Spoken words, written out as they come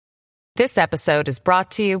This episode is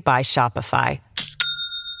brought to you by Shopify.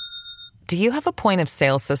 Do you have a point of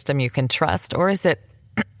sale system you can trust, or is it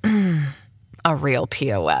a real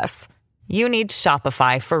POS? You need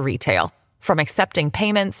Shopify for retail. From accepting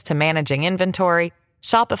payments to managing inventory,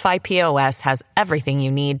 Shopify POS has everything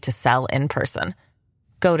you need to sell in person.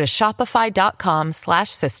 Go to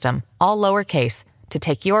shopify.com/system, all lowercase, to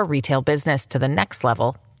take your retail business to the next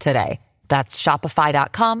level today. That's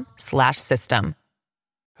shopify.com/system.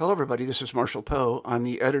 Hello, everybody. This is Marshall Poe. I'm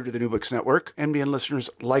the editor of the New Books Network. NBN listeners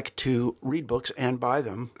like to read books and buy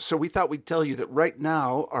them. So we thought we'd tell you that right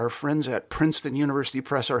now, our friends at Princeton University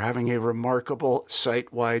Press are having a remarkable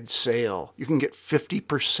site-wide sale. You can get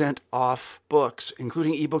 50% off books,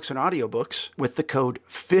 including ebooks and audiobooks, with the code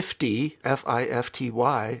 50,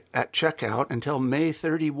 F-I-F-T-Y, at checkout until May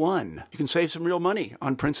 31. You can save some real money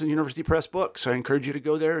on Princeton University Press books. I encourage you to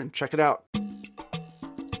go there and check it out.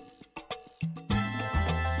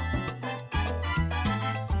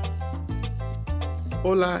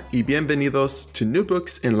 Hola y bienvenidos to New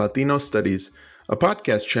Books in Latino Studies, a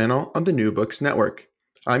podcast channel on the New Books Network.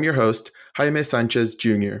 I'm your host, Jaime Sanchez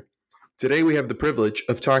Jr. Today we have the privilege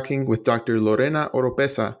of talking with Dr. Lorena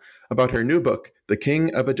Oropesa about her new book, The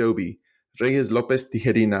King of Adobe, Reyes Lopez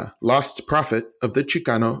Tijerina, Lost Prophet of the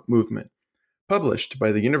Chicano Movement, published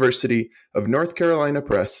by the University of North Carolina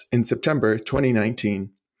Press in September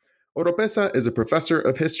 2019. Oropesa is a professor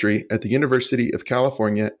of history at the University of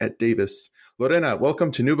California at Davis. Lorena,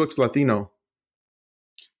 welcome to New Books Latino.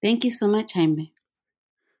 Thank you so much, Jaime.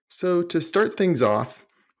 So to start things off,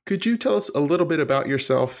 could you tell us a little bit about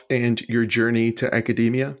yourself and your journey to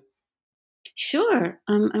academia? Sure.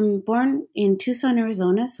 I'm born in Tucson,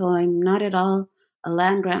 Arizona, so I'm not at all a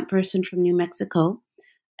land-grant person from New Mexico.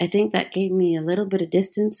 I think that gave me a little bit of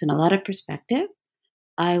distance and a lot of perspective.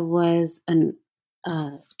 I was a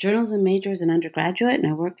journalism major as an undergraduate, and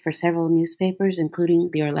I worked for several newspapers,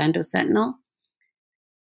 including the Orlando Sentinel.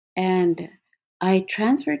 And I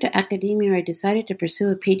transferred to academia. I decided to pursue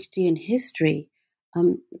a PhD in history,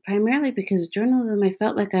 primarily because journalism, I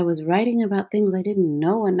felt like I was writing about things I didn't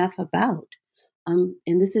know enough about. And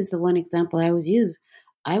this is the one example I always use.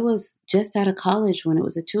 I was just out of college when it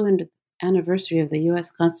was the 200th anniversary of the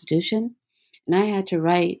U.S. Constitution, and I had to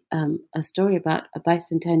write a story about a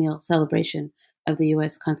bicentennial celebration of the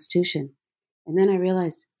U.S. Constitution. And then I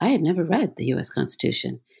realized I had never read the U.S.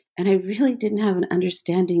 Constitution, and I really didn't have an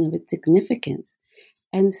understanding of its significance.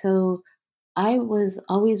 And so I was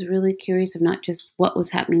always really curious of not just what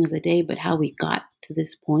was happening of the day, but how we got to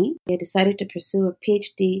this point. I decided to pursue a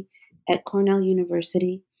PhD at Cornell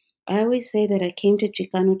University. I always say that I came to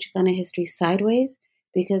Chicana history sideways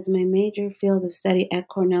because my major field of study at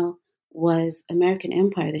Cornell was American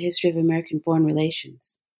Empire, the history of American foreign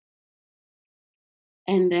relations.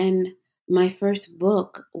 And then my first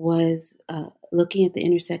book was looking at the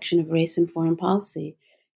intersection of race and foreign policy.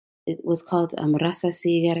 It was called Raza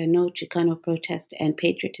Si Guerra No, Chicano Protest and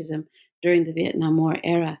Patriotism During the Vietnam War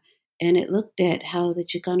Era. And it looked at how the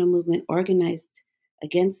Chicano movement organized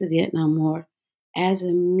against the Vietnam War as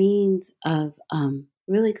a means of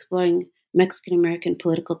really exploring Mexican-American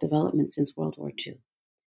political development since World War II.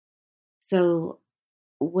 So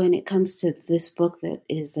when it comes to this book that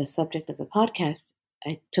is the subject of the podcast,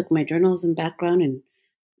 I took my journalism background and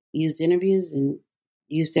used interviews and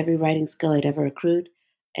used every writing skill I'd ever accrued.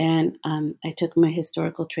 And I took my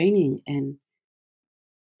historical training and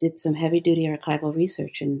did some heavy-duty archival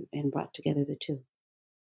research and brought together the two.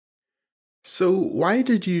 So why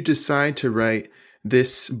did you decide to write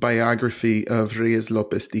this biography of Reyes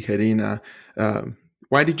Lopez Tijerina?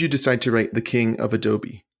 Why did you decide to write The King of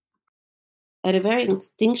Adobe? At a very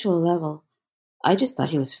instinctual level, I just thought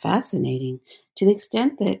he was fascinating. To the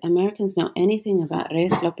extent that Americans know anything about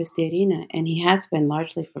Reyes Lopez Tijerina, and he has been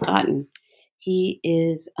largely forgotten, he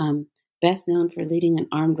is best known for leading an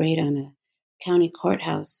armed raid on a county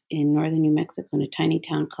courthouse in northern New Mexico in a tiny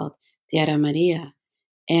town called Tierra Maria.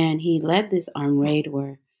 And he led this armed raid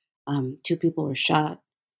where 2 people were shot,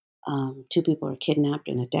 2 people were kidnapped,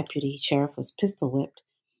 and a deputy sheriff was pistol whipped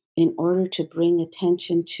in order to bring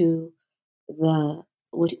attention to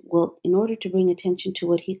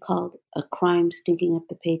what he called a crime stinking up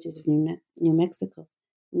the pages of New Mexico.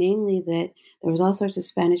 Namely, that there was all sorts of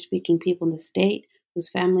Spanish-speaking people in the state whose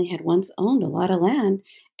family had once owned a lot of land,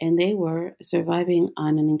 and they were surviving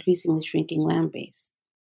on an increasingly shrinking land base.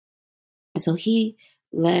 And so he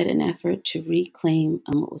led an effort to reclaim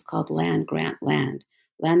what was called land grant land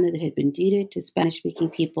that had been deeded to Spanish-speaking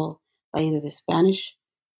people by either the Spanish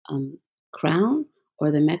crown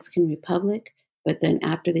or the Mexican Republic. But then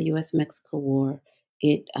after the U.S.-Mexico War,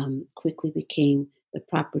 it quickly became the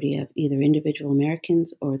property of either individual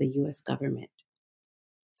Americans or the U.S. government.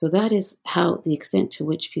 So that is how the extent to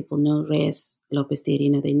which people know Reyes Lopez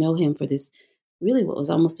Tijerina. They know him for this really what was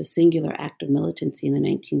almost a singular act of militancy in the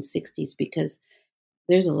 1960s, because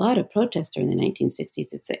there's a lot of protest during the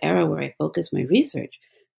 1960s. It's the era where I focus my research,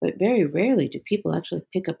 but very rarely do people actually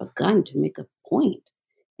pick up a gun to make a point,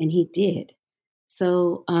 and he did.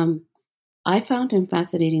 So I found him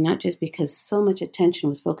fascinating, not just because so much attention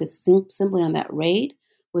was focused simply on that raid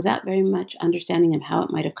without very much understanding of how it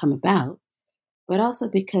might have come about, but also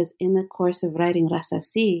because in the course of writing Raza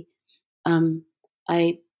Sí,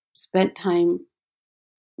 I spent time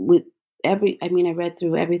with I read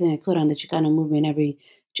through everything I could on the Chicano movement, every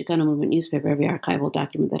Chicano movement newspaper, every archival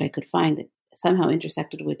document that I could find that somehow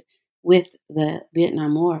intersected with the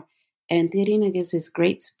Vietnam War. And Tijerina gives this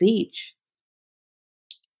great speech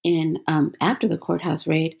in after the courthouse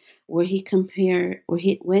raid, in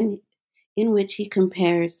which he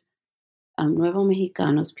compares Nuevo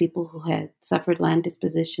Mexicanos, people who had suffered land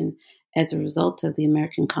disposition as a result of the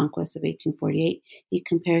American conquest of 1848. He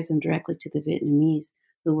compares them directly to the Vietnamese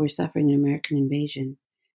who were suffering an American invasion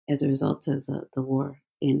as a result of the war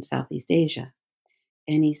in Southeast Asia.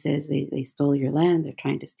 And he says they stole your land, they're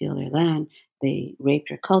trying to steal their land, they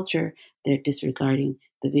raped your culture, they're disregarding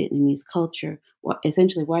the Vietnamese culture.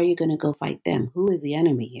 Essentially, why are you going to go fight them? Who is the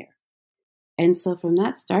enemy here? And so from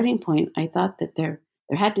that starting point, I thought that there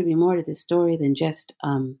had to be more to this story than just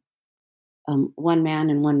one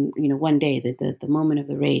man and one day, the moment of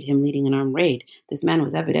the raid, him leading an armed raid. This man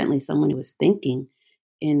was evidently someone who was thinking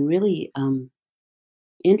in really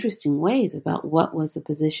interesting ways about what was the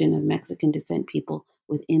position of Mexican descent people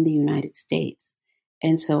within the United States.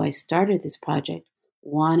 And so I started this project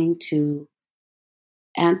wanting to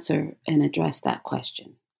answer and address that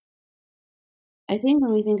question. I think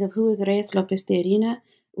when we think of who is Reyes Lopez Tijerina,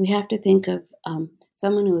 we have to think of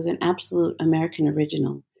someone who was an absolute American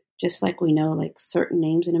original, just like we know like certain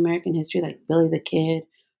names in American history, like Billy the Kid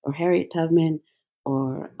or Harriet Tubman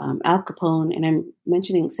or Al Capone. And I'm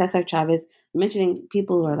mentioning Cesar Chavez, I'm mentioning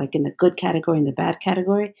people who are like in the good category and the bad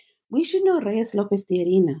category. We should know Reyes Lopez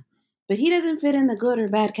Tijerina, but he doesn't fit in the good or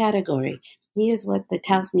bad category. He is what the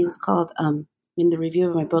Taos News called in the review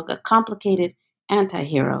of my book, a complicated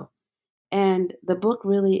anti-hero. And the book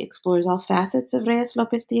really explores all facets of Reyes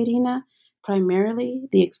Lopez Tijerina, primarily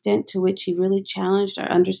the extent to which he really challenged our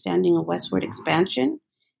understanding of westward expansion.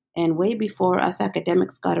 And way before us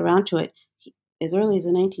academics got around to it, as early as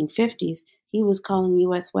the 1950s, he was calling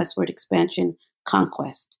U.S. westward expansion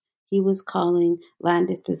conquest. He was calling land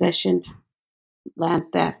dispossession, land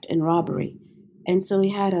theft, and robbery. And so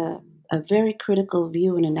he had a very critical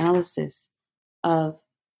view and analysis of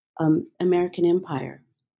American empire.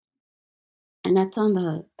 And that's on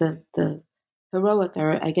the heroic,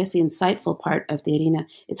 or I guess the insightful part of Tijerina.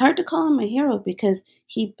 It's hard to call him a hero because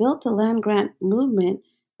he built a land grant movement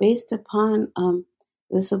based upon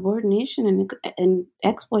the subordination and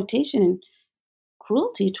exploitation and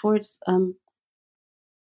cruelty towards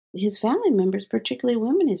his family members, particularly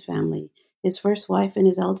women in his family. His first wife and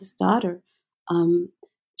his eldest daughter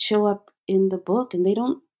show up in the book, and they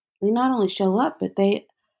not only show up, but they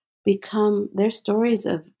become their stories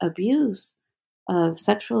of abuse, of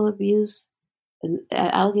sexual abuse,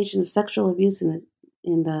 allegations of sexual abuse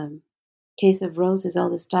in the case of Rose, his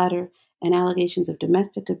eldest daughter, and allegations of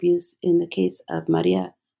domestic abuse in the case of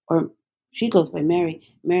Maria, or she goes by Mary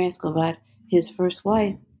Escobar, his first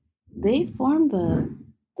wife. They form the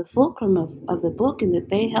fulcrum of the book, in that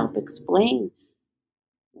they help explain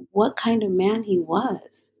what kind of man he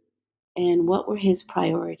was and what were his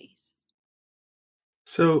priorities.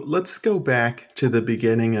 So let's go back to the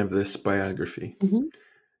beginning of this biography. Mm-hmm.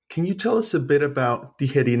 Can you tell us a bit about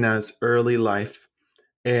Tijerina's early life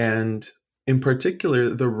and, in particular,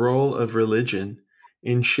 the role of religion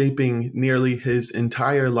in shaping nearly his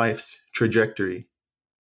entire life's trajectory?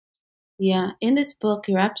 Yeah, in this book,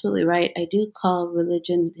 you're absolutely right. I do call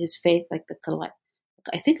religion, his faith, like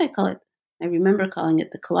I remember calling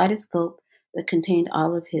it the kaleidoscope that contained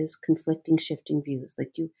all of his conflicting, shifting views.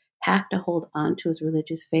 Like, you have to hold on to his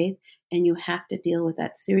religious faith, and you have to deal with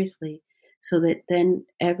that seriously, so that then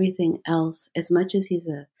everything else, as much as he's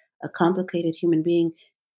a complicated human being,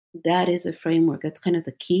 that is a framework. That's kind of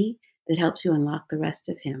the key that helps you unlock the rest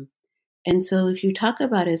of him. And so if you talk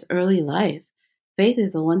about his early life, faith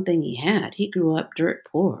is the one thing he had. He grew up dirt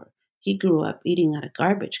poor. He grew up eating out of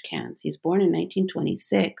garbage cans. He's born in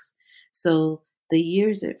 1926. So the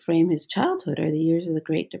years that frame his childhood are the years of the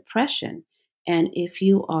Great Depression. And if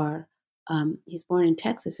you are, he's born in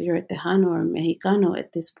Texas, so you're a Tejano or Mexicano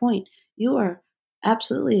at this point, you are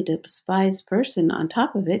absolutely a despised person on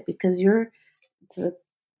top of it, because you're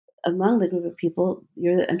among the group of people,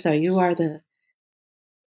 you are a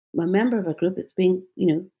member of a group that's being,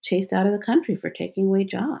 chased out of the country for taking away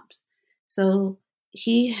jobs. So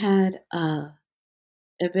he had a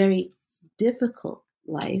very difficult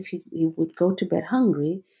life. He would go to bed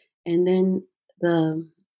hungry, and then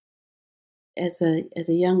as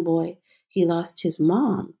a young boy, he lost his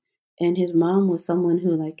mom, and his mom was someone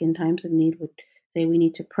who, like in times of need, would say, "We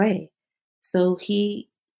need to pray." So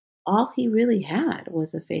all he really had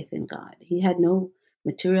was a faith in God. He had no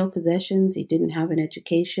material possessions. He didn't have an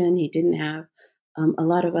education. He didn't have a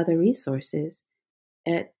lot of other resources.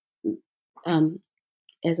 At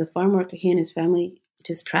As a farm worker, he and his family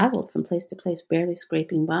just traveled from place to place, barely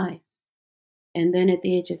scraping by. And then at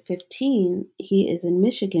the age of 15, he is in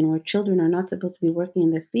Michigan, where children are not supposed to be working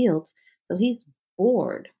in the fields. So he's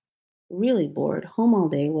bored, really bored, home all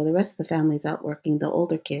day while the rest of the family's out working, the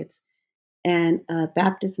older kids. And a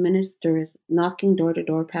Baptist minister is knocking door to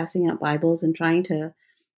door, passing out Bibles and trying to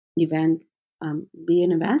be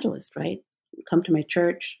an evangelist, right? Come to my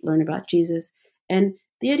church, learn about Jesus. And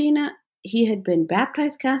Theodina, he had been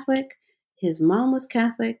baptized Catholic. His mom was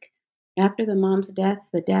Catholic. After the mom's death,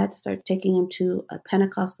 the dad started taking him to a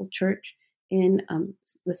Pentecostal church in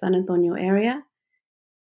the San Antonio area.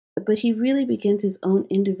 But he really begins his own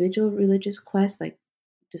individual religious quest, like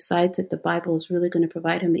decides that the Bible is really going to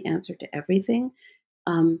provide him the answer to everything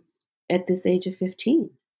at this age of 15.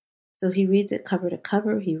 So he reads it cover to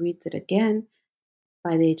cover. He reads it again.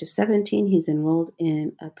 By the age of 17, he's enrolled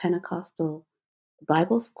in a Pentecostal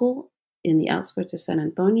Bible school in the outskirts of San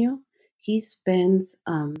Antonio. He spends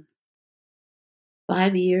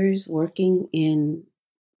 5 years working in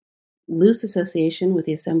loose association with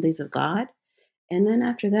the Assemblies of God. And then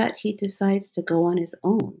after that, he decides to go on his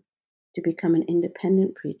own to become an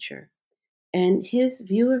independent preacher. And his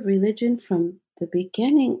view of religion from the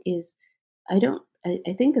beginning is, I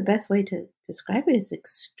think the best way to describe it is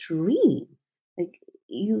extreme. Like,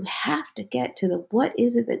 you have to get to what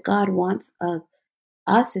is it that God wants of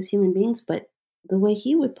us as human beings? But the way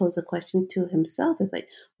he would pose the question to himself is like,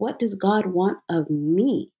 what does God want of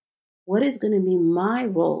me? What is going to be my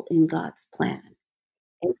role in God's plan?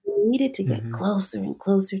 And he needed to get closer and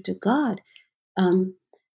closer to God.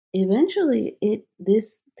 Eventually,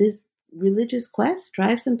 this religious quest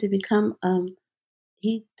drives him to become.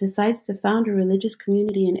 He decides to found a religious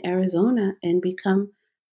community in Arizona and become.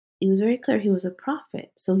 He was very clear he was a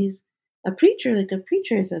prophet. So he's a preacher. Like a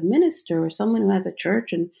preacher is a minister or someone who has a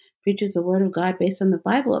church and preaches the word of God based on the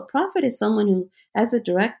Bible. A prophet is someone who has a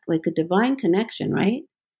direct, like a divine connection, right?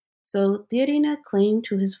 So Theodina claimed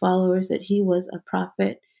to his followers that he was a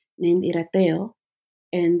prophet named Irateo,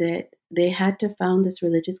 and that they had to found this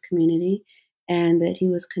religious community, and that he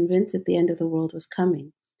was convinced that the end of the world was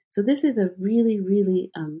coming. So this is a really,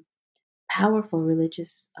 really powerful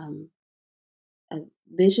religious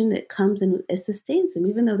vision that comes and it sustains him,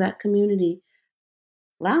 even though that community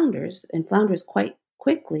flounders quite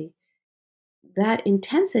quickly. That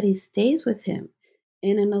intensity stays with him.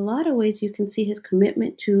 And in a lot of ways, you can see his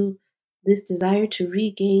commitment to this desire to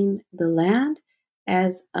regain the land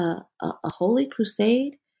as a holy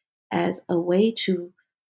crusade, as a way to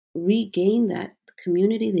regain that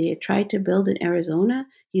community they had tried to build in Arizona.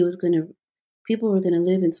 People were going to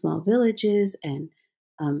live in small villages and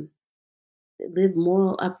live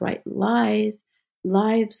moral, upright lives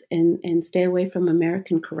and stay away from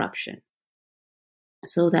American corruption.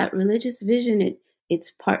 So that religious vision,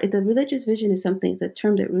 the religious vision is something, it's a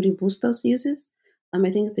term that Rudy Bustos uses. I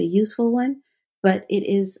think it's a useful one, but it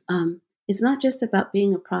is, it's not just about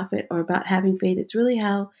being a prophet or about having faith. It's really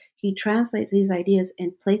how he translates these ideas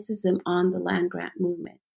and places them on the land grant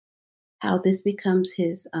movement, how this becomes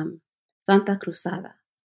his Santa Cruzada.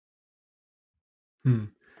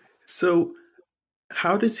 So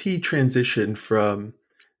how does he transition from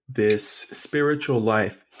this spiritual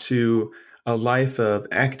life to a life of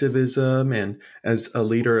activism and as a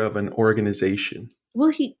leader of an organization?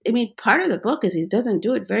 Well, part of the book is he doesn't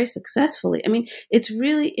do it very successfully. It's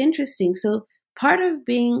really interesting. So part of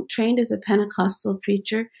being trained as a Pentecostal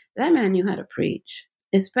preacher, that man knew how to preach,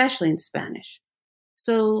 especially in Spanish.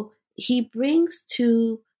 So he brings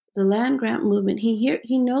to the land grant movement,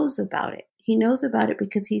 he knows about it. He knows about it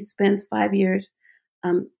because he spends 5 years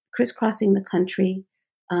crisscrossing the country.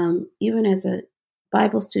 Even as a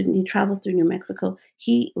Bible student, he travels through New Mexico.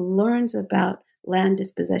 He learns about land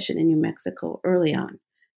dispossession in New Mexico early on.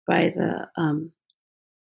 By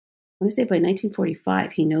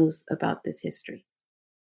 1945, he knows about this history.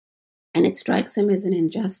 And it strikes him as an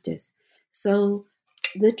injustice. So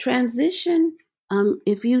the transition,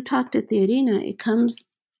 if you talk to Theodina, it comes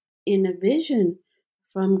in a vision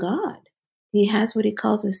from God. he has what he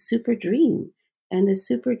calls a super dream. And the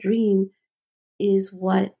super dream is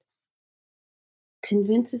what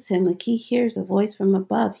convinces him, like he hears a voice from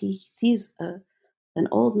above. He sees an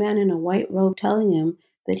old man in a white robe telling him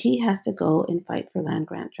that he has to go and fight for land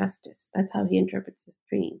grant justice. That's how he interprets his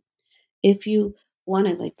dream. If you want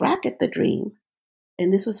to like bracket the dream,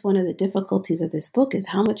 and this was one of the difficulties of this book, is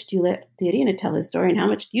how much do you let Tijerina tell his story and how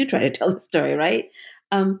much do you try to tell the story, right?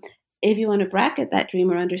 If you want to bracket that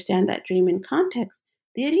dream or understand that dream in context,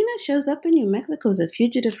 Tijerina shows up in New Mexico as a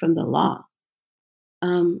fugitive from the law.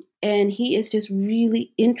 And he is just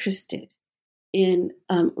really interested in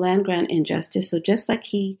land grant injustice. So just like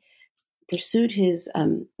he pursued his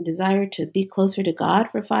desire to be closer to God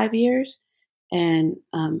for 5 years, and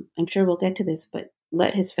I'm sure we'll get to this, but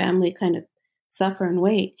let his family kind of suffer and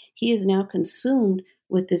wait, he is now consumed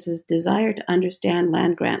with this desire to understand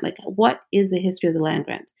land grant. Like, what is the history of the land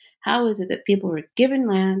grants? How is it that people were given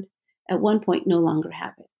land at one point no longer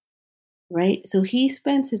have it, right? So he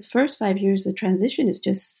spends his first 5 years of transition is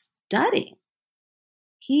just studying.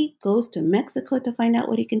 He goes to Mexico to find out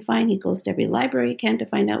what he can find. He goes to every library he can to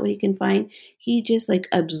find out what he can find. He just like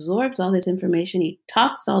absorbs all this information. He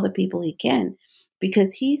talks to all the people he can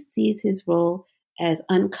because he sees his role as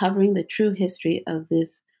uncovering the true history of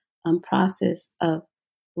this process of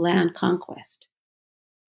land conquest.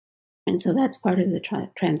 And so that's part of the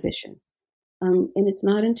transition. And it's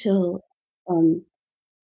not until,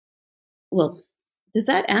 well, does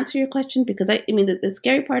that answer your question? Because I mean, the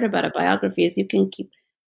scary part about a biography is you can keep,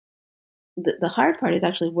 the hard part is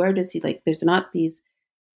actually where does he like, there's not these,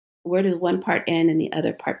 where does one part end and the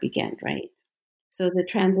other part begin, right? So the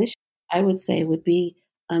transition, I would say, would be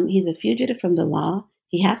he's a fugitive from the law.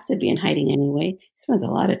 He has to be in hiding anyway. He spends a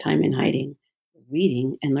lot of time in hiding,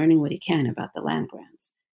 reading and learning what he can about the land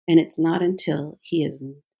grants. And it's not until he is,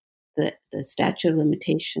 the statute of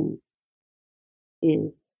limitations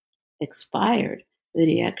is expired that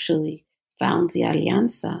he actually founds the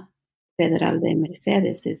Alianza Federal de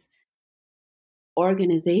Mercedes, his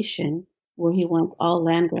organization where he wants all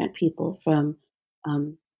land grant people from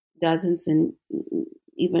dozens and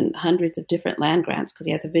even hundreds of different land grants, because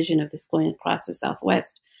he has a vision of this going across the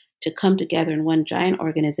Southwest, to come together in one giant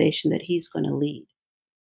organization that he's going to lead.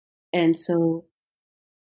 And so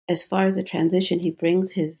as far as the transition, he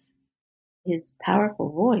brings his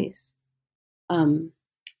powerful voice.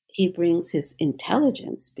 He brings his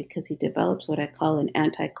intelligence because he develops what I call an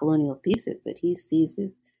anti-colonial thesis, that he sees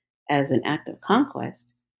this as an act of conquest.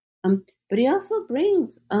 But he also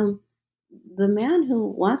brings the man who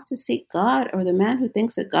wants to seek God, or the man who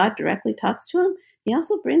thinks that God directly talks to him. He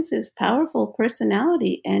also brings his powerful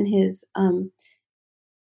personality and his, the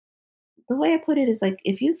way I put it is like,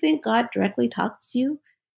 if you think God directly talks to you,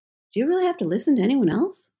 do you really have to listen to anyone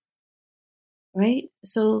else? Right?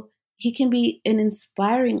 So he can be an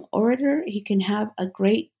inspiring orator. He can have a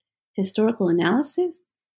great historical analysis.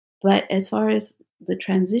 But as far as the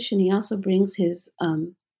transition, he also brings his, I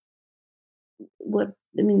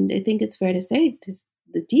think it's fair to say,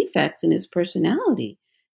 the defects in his personality.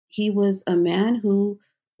 He was a man who,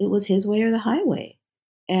 it was his way or the highway.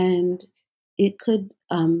 And it could,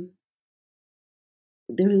 there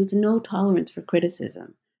was no tolerance for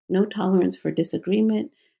criticism, no tolerance for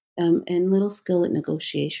disagreement, and little skill at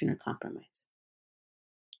negotiation or compromise.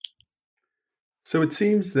 So it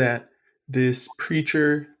seems that this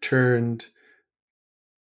preacher turned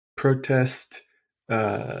protest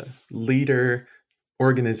leader,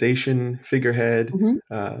 organization figurehead,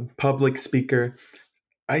 public speaker,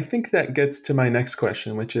 I think that gets to my next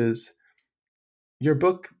question, which is, your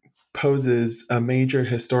book poses a major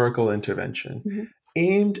historical intervention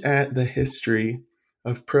aimed at the history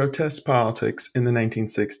of protest politics in the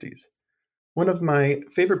 1960s. One of my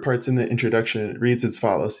favorite parts in the introduction reads as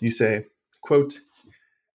follows. You say, quote,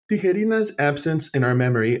 "Tijerina's absence in our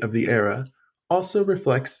memory of the era also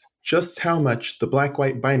reflects just how much the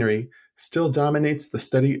black-white binary still dominates the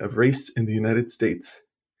study of race in the United States.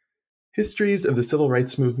 Histories of the Civil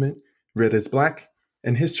Rights Movement, read as black,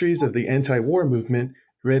 and histories of the anti-war movement,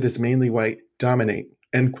 read as mainly white, dominate."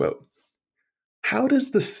 End quote. How does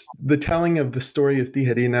the telling of the story of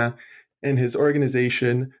Tijerina and his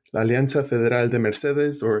organization, La Alianza Federal de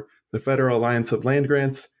Mercedes, or the Federal Alliance of Land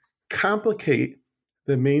Grants, complicate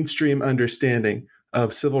the mainstream understanding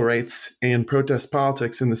of civil rights and protest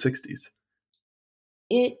politics in the 60s?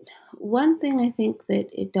 One thing I think that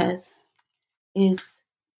it does is,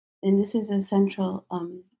 and this is a central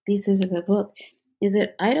thesis of the book, is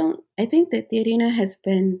that I think that Tijerina has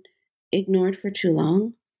been ignored for too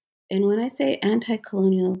long. And when I say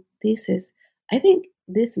anti-colonial thesis, I think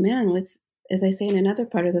this man, with, as I say in another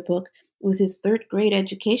part of the book, with his third grade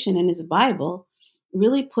education and his Bible,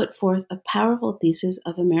 really put forth a powerful thesis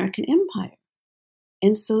of American empire.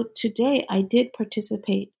 And so today I did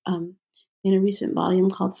participate in a recent volume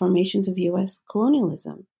called Formations of U.S.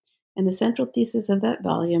 Colonialism. And the central thesis of that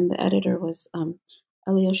volume, the editor was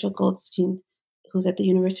Alyosha Goldstein, who's at the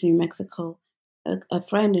University of New Mexico, a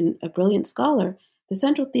friend and a brilliant scholar. The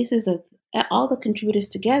central thesis of all the contributors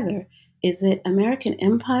together is that American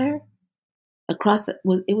empire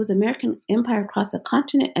was American empire across the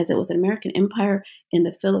continent as it was an American empire in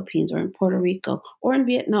the Philippines or in Puerto Rico or in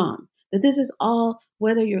Vietnam. That this is all,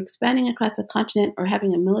 whether you're expanding across the continent or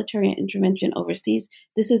having a military intervention overseas,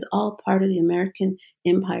 this is all part of the American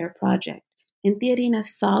empire project. And Tijerina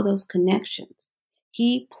saw those connections.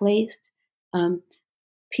 He placed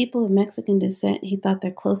people of Mexican descent, he thought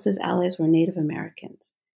their closest allies were Native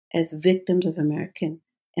Americans as victims of American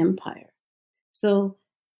empire. So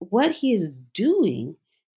what he is doing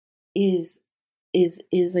is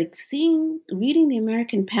like reading the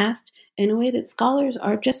American past in a way that scholars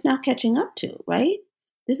are just now catching up to, right?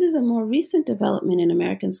 This is a more recent development in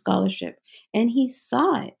American scholarship, and he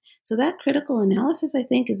saw it. So that critical analysis, I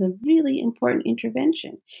think, is a really important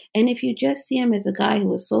intervention. And if you just see him as a guy who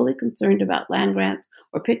was solely concerned about land grants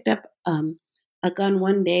or picked up a gun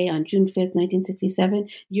one day on June 5th, 1967,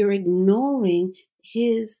 you're ignoring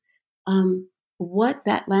his what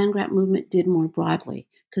that land grant movement did more broadly,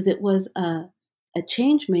 because it was a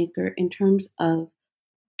change maker in terms of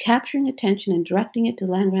capturing attention and directing it to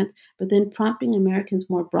land grants, but then prompting Americans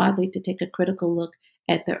more broadly to take a critical look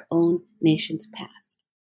at their own nation's past.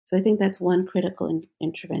 So I think that's one critical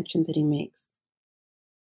intervention that he makes.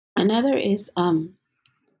 Another is I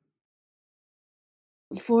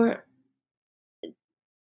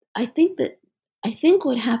think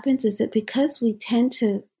what happens is that because we tend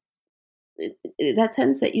to, that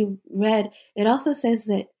sentence that you read, it also says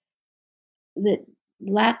that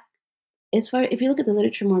Black, if you look at the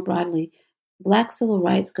literature more broadly, Black civil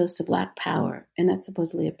rights goes to Black power, and that's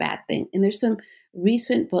supposedly a bad thing. And there's some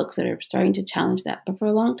recent books that are starting to challenge that, but for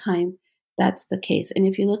a long time, that's the case. And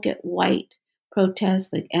if you look at white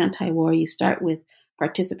protests, like anti-war, you start with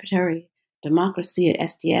participatory democracy at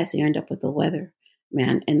SDS, and you end up with the weather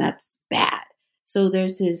man, and that's bad. So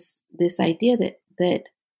there's this idea that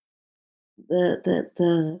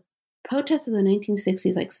the protests of the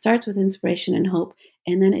 1960s like starts with inspiration and hope,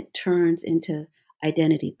 and then it turns into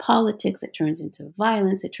identity politics, it turns into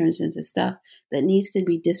violence, it turns into stuff that needs to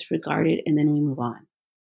be disregarded, and then we move on.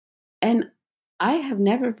 And I have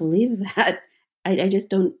never believed that. I just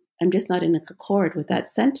don't, I'm just not in accord with that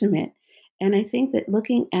sentiment. And I think that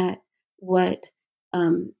looking at what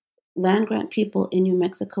land grant people in New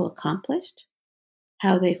Mexico accomplished,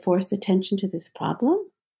 how they forced attention to this problem,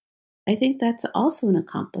 I think that's also an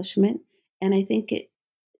accomplishment. And I think it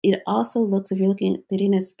also looks, if you're looking at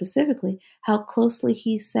Tijerina specifically, how closely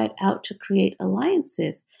he set out to create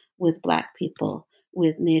alliances with Black people,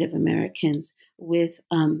 with Native Americans, with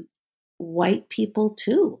white people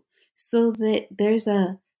too. So that there's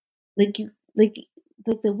a, like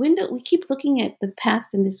the window, we keep looking at the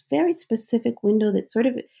past in this very specific window that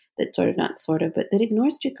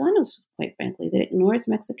ignores Chicanos, quite frankly, that ignores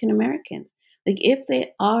Mexican Americans. Like if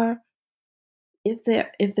they're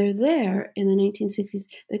there in the 1960s,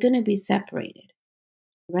 they're going to be separated,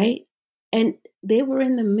 right? And they were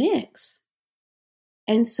in the mix.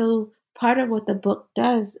 And so part of what the book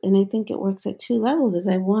does, and I think it works at two levels, is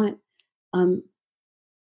I want an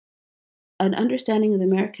understanding of the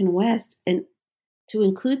American West and to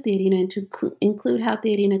include Tijerina and to include how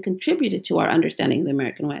Tijerina contributed to our understanding of the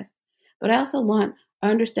American West. But I also want our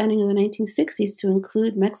understanding of the 1960s to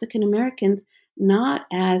include Mexican Americans not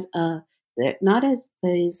as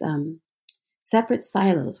these separate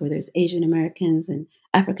silos where there's Asian Americans and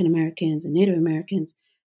African Americans and Native Americans,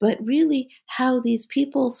 but really how these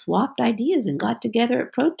people swapped ideas and got together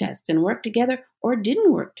at protests and worked together or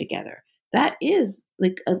didn't work together. That is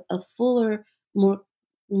like a fuller, more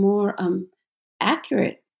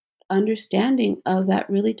accurate understanding of that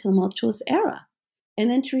really tumultuous era, and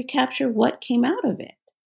then to recapture what came out of it.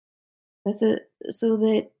 So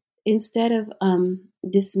that instead of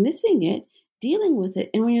dismissing it, dealing with it.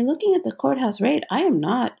 And when you're looking at the courthouse raid, I am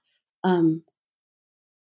not, I'm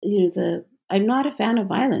not a fan of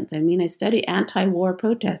violence. I mean, I study anti-war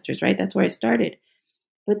protesters, right? That's where I started.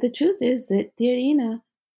 But the truth is that Tijerina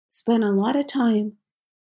spent a lot of time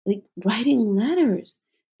like writing letters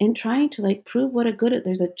and trying to like prove what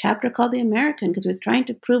there's a chapter called The American because he was trying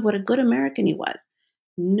to prove what a good American he was.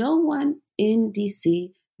 No one in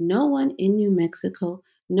DC, no one in New Mexico,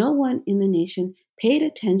 no one in the nation paid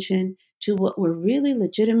attention to what were really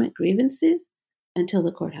legitimate grievances until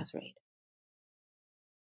the courthouse raid.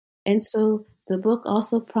 And so the book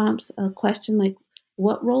also prompts a question like,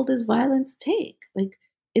 what role does violence take? Like,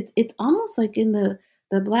 it's almost like in the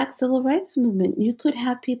Black civil rights movement, you could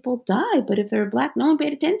have people die, but if they're Black, no one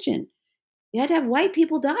paid attention. You had to have white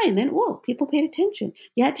people die, and then, whoa, people paid attention.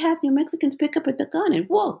 You had to have New Mexicans pick up a gun, and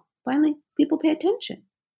whoa, finally, people pay attention.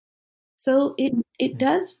 So it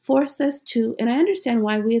does force us to, and I understand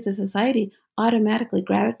why we as a society automatically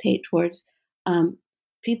gravitate towards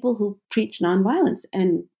people who preach nonviolence.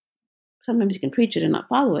 And sometimes you can preach it and not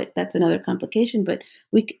follow it. That's another complication. But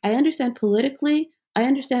I understand politically. I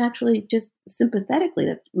understand actually just sympathetically.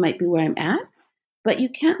 That might be where I'm at. But you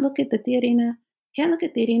can't look at the Tijerina,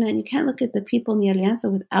 and you can't look at the people in the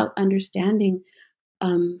Alianza without understanding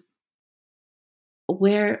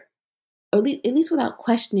where, or at least without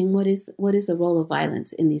questioning what is the role of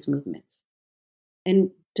violence in these movements,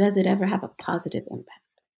 and does it ever have a positive impact?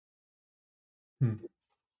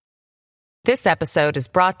 This episode is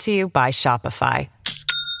brought to you by Shopify.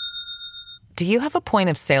 Do you have a point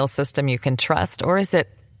of sale system you can trust, or is it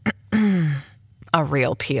a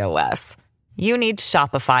real POS? You need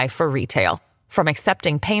Shopify for retail. From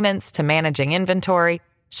accepting payments to managing inventory,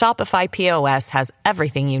 Shopify POS has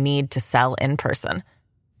everything you need to sell in person.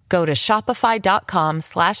 Go to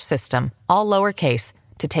shopify.com/system, all lowercase,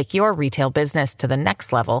 to take your retail business to the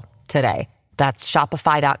next level today. That's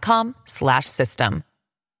shopify.com/system.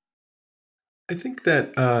 I think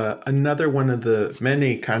that another one of the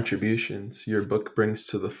many contributions your book brings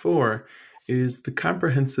to the fore is the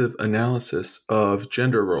comprehensive analysis of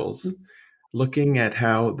gender roles, looking at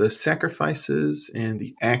how the sacrifices and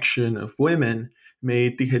the action of women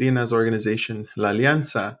made Tijerina's organization La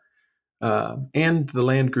Alianza and the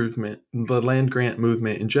land grant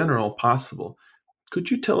movement in general possible. Could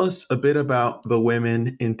you tell us a bit about the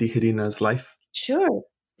women in Tijerina's life? Sure,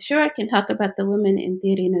 I can talk about the women in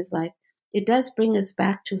Tijerina's life. It does bring us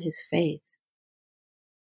back to his faith.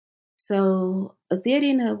 So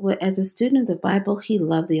Tijerina, as a student of the Bible, he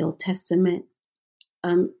loved the Old Testament.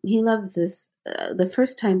 He loved this the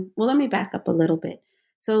first time. Well, let me back up a little bit.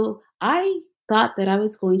 So I thought that I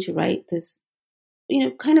was going to write this,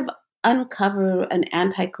 kind of uncover an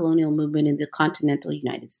anti-colonial movement in the continental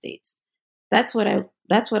United States. That's what I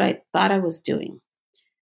thought I was doing.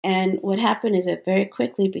 And what happened is that very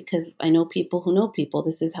quickly, because I know people who know people,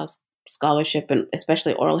 this is how scholarship and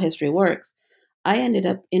especially oral history works, I ended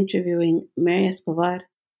up interviewing Mary Escobar,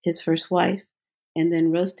 his first wife, and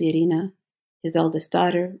then Rose Tijerina, his eldest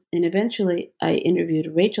daughter, and eventually I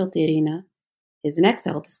interviewed Rachel Tijerina, his next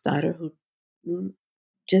eldest daughter, who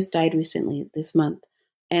just died recently this month,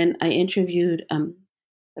 and I interviewed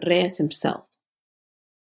Reyes himself.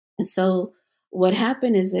 And so what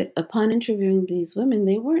happened is that upon interviewing these women,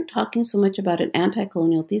 they weren't talking so much about an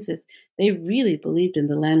anti-colonial thesis. They really believed in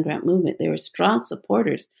the land grant movement. They were strong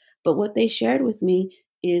supporters. But what they shared with me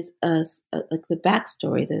is like the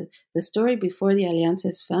backstory, the story before the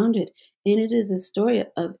Alianza is founded. And it is a story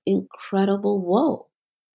of incredible woe.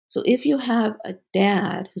 So if you have a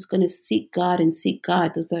dad who's going to seek God,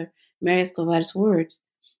 those are Mary Escobar's words,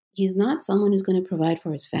 he's not someone who's going to provide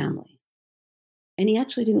for his family. And he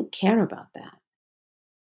actually didn't care about that.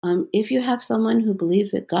 If you have someone who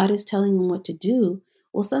believes that God is telling him what to do,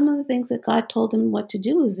 well, some of the things that God told him what to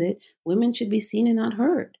do is that women should be seen and not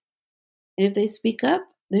heard. And if they speak up,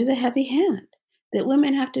 there's a heavy hand. That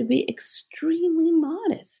women have to be extremely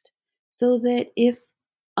modest. So that if,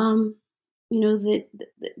 the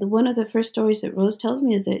one of the first stories that Rose tells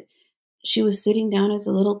me is that she was sitting down as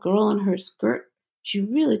a little girl on her skirt. She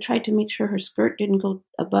really tried to make sure her skirt didn't go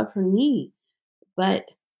above her knee, but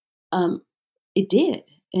it did.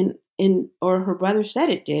 Or her brother said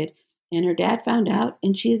it did, and her dad found out,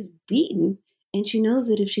 and she is beaten, and she knows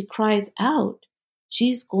that if she cries out,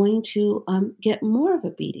 she's going to get more of a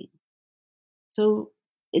beating. So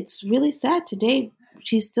it's really sad today.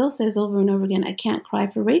 She still says over and over again, "I can't cry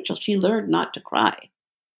for Rachel." She learned not to cry.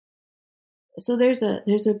 So there's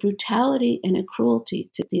a brutality and a cruelty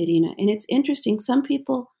to Tijerina, and it's interesting. Some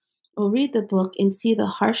people will read the book and see the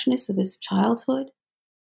harshness of his childhood.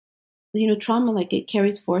 Trauma like it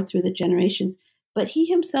carries forth through the generations. But he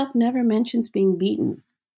himself never mentions being beaten.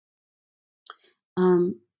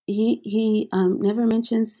 He never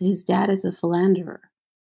mentions his dad as a philanderer.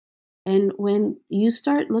 And when you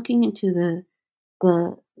start looking into the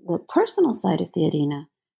personal side of Tijerina,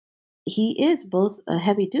 he is both a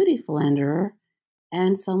heavy-duty philanderer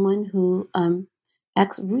and someone who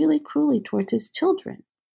acts really cruelly towards his children.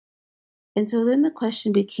 And so then the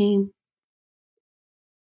question became,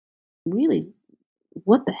 really,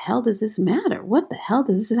 what the hell does this matter? What the hell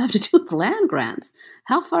does this have to do with land grants?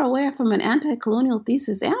 How far away from an anti-colonial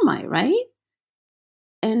thesis am I, right?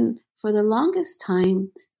 And for the longest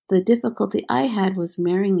time, the difficulty I had was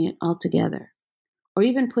marrying it all together, or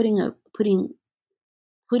even putting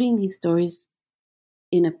these stories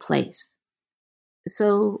in a place.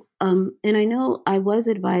 So, and I know I was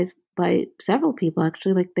advised by several people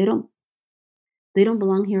actually, like they don't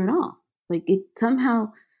belong here at all. Like it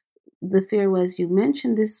somehow, the fear was you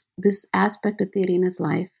mentioned this aspect of Theorina's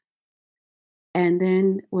life, and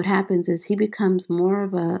then what happens is he becomes more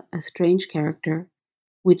of a strange character,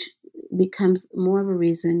 which becomes more of a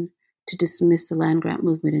reason to dismiss the land grant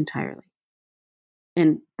movement entirely.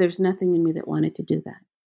 And there's nothing in me that wanted to do that.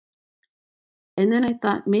 And then I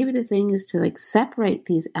thought maybe the thing is to like separate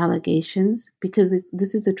these allegations, because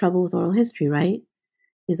this is the trouble with oral history, right?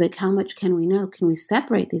 Is like, how much can we know? Can we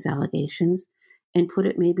separate these allegations and put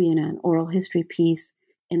it maybe in an oral history piece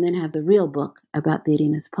and then have the real book about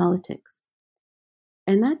Theorina's politics?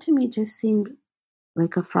 And that to me just seemed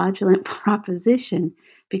like a fraudulent proposition,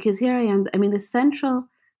 because here I am. I mean, a central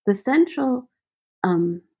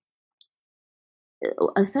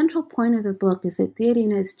point of the book is that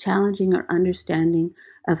Theorina is challenging our understanding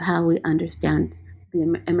of how we understand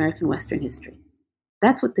the American Western history.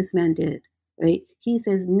 That's what this man did, right? He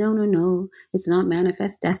says, no, it's not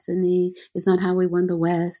manifest destiny. It's not how we won the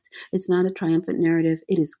West. It's not a triumphant narrative.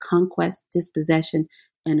 It is conquest, dispossession,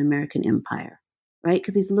 and American empire, right?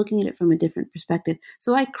 Because he's looking at it from a different perspective.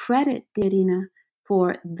 So I credit Theorina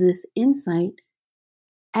for this insight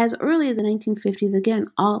as early as the 1950s, again,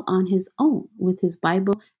 all on his own with his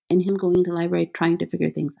Bible and him going to the library trying to figure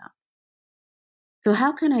things out. So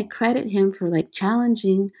how can I credit him for like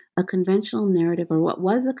challenging a conventional narrative, or what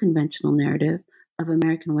was a conventional narrative of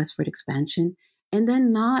American westward expansion, and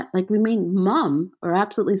then not like remain mum or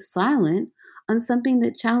absolutely silent on something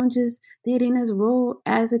that challenges Theorina's role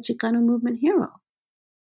as a Chicano movement hero,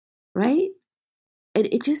 right?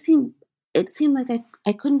 It just seemed like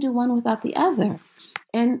I couldn't do one without the other.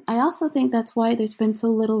 And I also think that's why there's been so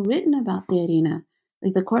little written about Theorina.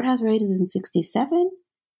 Like the courthouse raid is in 1967,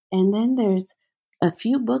 and then there's a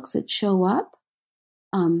few books that show up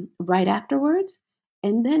right afterwards.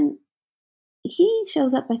 And then he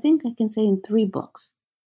shows up, I think I can say, in 3 books,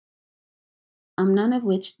 none of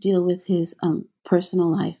which deal with his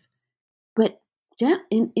personal life. But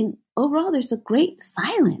in overall, there's a great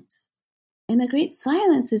silence. And the great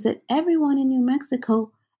silence is that everyone in New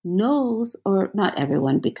Mexico knows, or not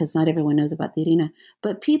everyone, because not everyone knows about Theorina,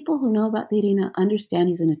 but people who know about Theorina understand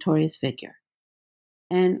he's a notorious figure.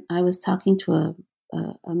 And I was talking to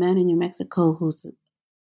a man in New Mexico who's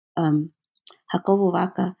Jacobo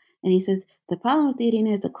Vaca, and he says, the problem with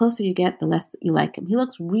Theorina is the closer you get, the less you like him. He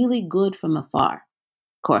looks really good from afar.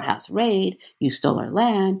 Courthouse raid, you stole our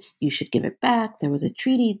land, you should give it back. There was a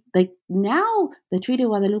treaty. Like now, the Treaty of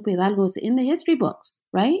Guadalupe Hidalgo is in the history books,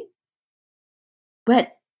 right?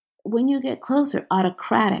 But when you get closer,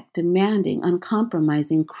 autocratic, demanding,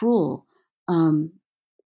 uncompromising, cruel,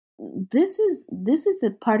 this is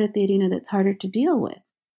the part of Theorina that's harder to deal with.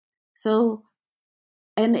 So,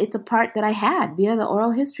 and it's a part that I had via the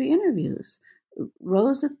oral history interviews.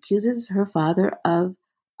 Rose accuses her father of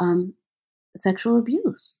sexual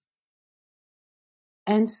abuse.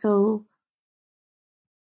 And so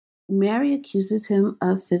Mary accuses him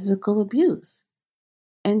of physical abuse.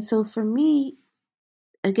 And so for me,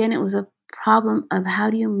 again, it was a problem of how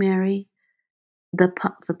do you marry the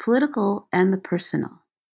political and the personal.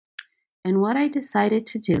 And what I decided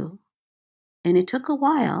to do, and it took a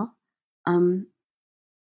while,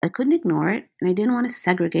 I couldn't ignore it, and I didn't want to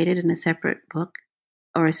segregate it in a separate book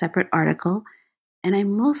or a separate article. And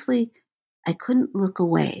I couldn't look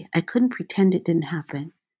away. I couldn't pretend it didn't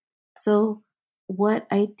happen. So what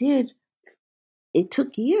I did, it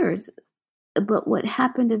took years, but what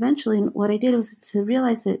happened eventually, and what I did was to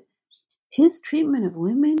realize that his treatment of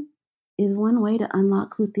women is one way to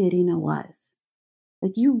unlock who Theorina was.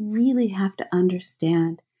 Like, you really have to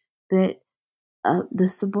understand that the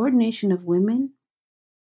subordination of women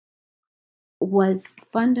was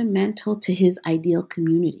fundamental to his ideal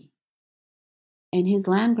community. And his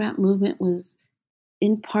land grant movement was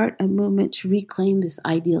in part a movement to reclaim this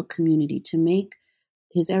ideal community, to make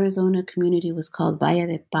his Arizona community was called Valle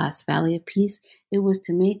de Paz, Valley of Peace. It was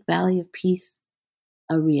to make Valley of Peace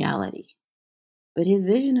a reality. But his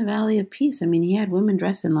vision of Valley of Peace, I mean, he had women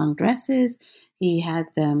dressed in long dresses. He had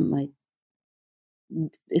them like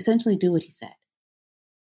essentially do what he said.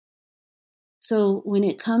 So when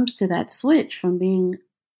it comes to that switch from being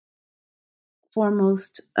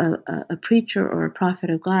foremost a preacher or a prophet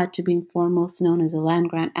of God to being foremost known as a land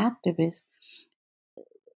grant activist,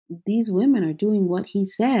 these women are doing what he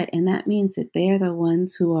said. And that means that they're the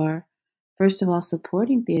ones who are, first of all,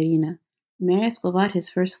 supporting Theorina, Mary Escobar, his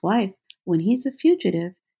first wife, when he's a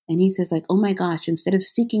fugitive and he says like, oh my gosh, instead of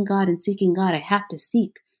seeking God, I have to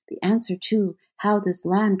seek the answer to how this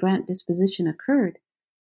land grant disposition occurred.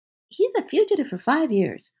 He's a fugitive for 5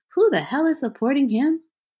 years. Who the hell is supporting him?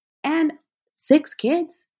 And 6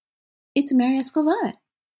 kids? It's Mary Escobar.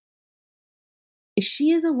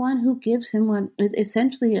 She is the one who gives him what is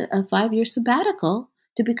essentially a 5-year sabbatical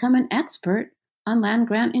to become an expert on land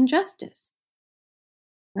grant injustice.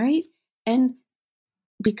 Right? And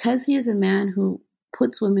because he is a man who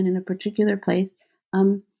puts women in a particular place,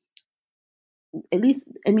 at least,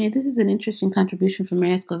 I mean, this is an interesting contribution from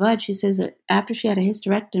Mary Escobar. She says that after she had a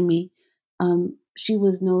hysterectomy, she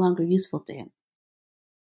was no longer useful to him.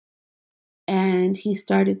 And he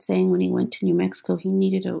started saying when he went to New Mexico, he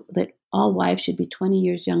needed that all wives should be 20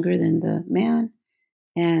 years younger than the man.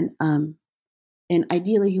 And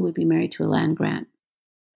ideally, he would be married to a land grant,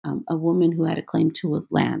 a woman who had a claim to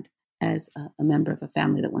land as a member of a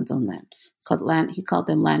family that one's own land. He called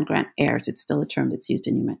them land grant heirs. It's still a term that's used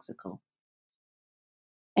in New Mexico.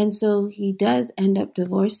 And so he does end up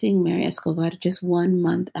divorcing Mary Escobar just 1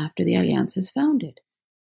 month after the Alianza is founded.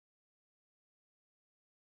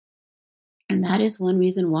 And that is one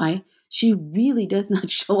reason why she really does not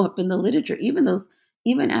show up in the literature.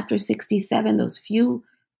 Even after 67, those few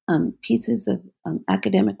pieces of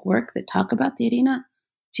academic work that talk about the Irina,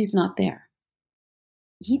 she's not there.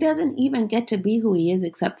 He doesn't even get to be who he is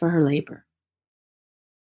except for her labor.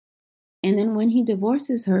 And then when he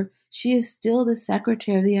divorces her, she is still the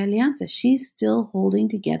secretary of the Alianza. She's still holding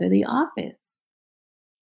together the office.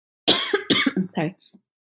 Sorry.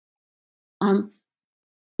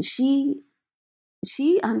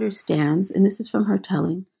 She understands, and this is from her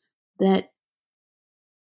telling, that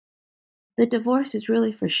the divorce is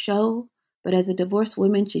really for show, but as a divorced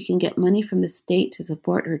woman, she can get money from the state to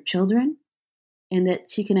support her children, and that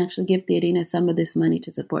she can actually give the Irina some of this money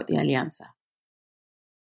to support the Alianza.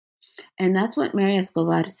 And that's what Mary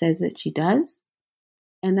Escobar says that she does.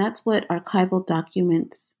 And that's what archival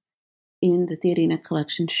documents in the Irina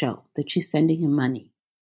collection show, that she's sending him money.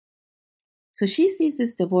 So she sees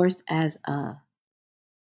this divorce as an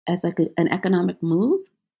economic move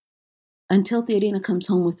until Irina comes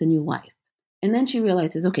home with a new wife. And then she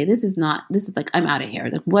realizes, okay, this is like, I'm out of here.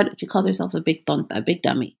 Like, what? She calls herself a big tonta, a big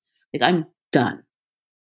dummy. Like, I'm done.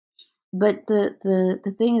 But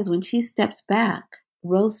the thing is, when she steps back,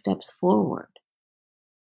 Rose steps forward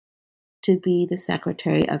to be the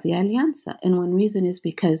secretary of the Alianza. And one reason is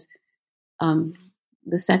because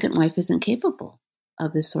the second wife isn't capable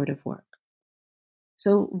of this sort of work.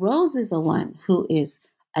 So Rose is the one who is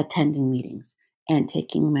attending meetings and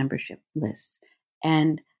taking membership lists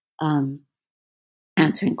and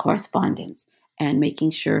answering correspondence and making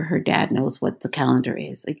sure her dad knows what the calendar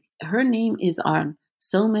is. Like, her name is on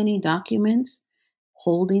so many documents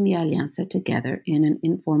holding the Alianza together in an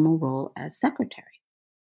informal role as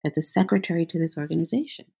a secretary to this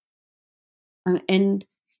organization. And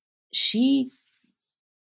she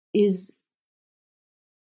is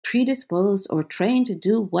predisposed or trained to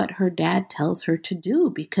do what her dad tells her to do,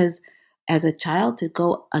 because as a child, to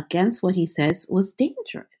go against what he says was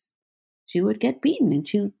dangerous. She would get beaten, and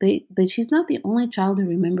she's not the only child who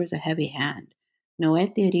remembers a heavy hand.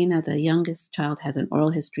 Noette Irina, the youngest child, has an oral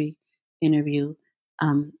history interview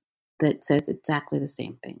that says exactly the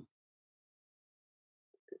same thing.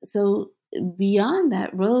 So beyond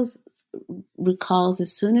that, Rose recalls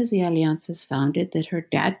as soon as the Alianza is founded that her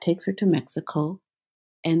dad takes her to Mexico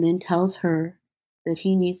and then tells her that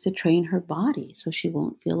he needs to train her body so she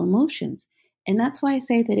won't feel emotions. And that's why I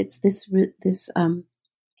say that it's this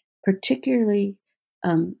particularly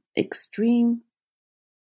extreme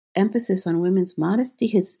emphasis on women's modesty,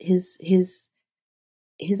 his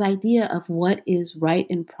idea of what is right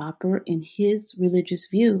and proper in his religious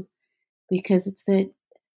view, because it's that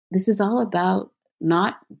this is all about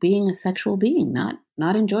not being a sexual being, not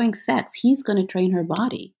enjoying sex. He's going to train her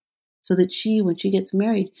body so that when she gets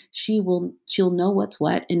married, she'll know what's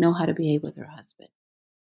what and know how to behave with her husband.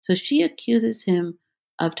 So she accuses him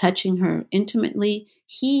of touching her intimately.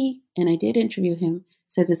 He, and I did interview him,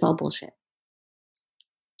 says it's all bullshit.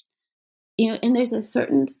 And there's a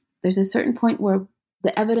certain point where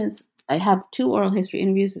the evidence, I have 2 oral history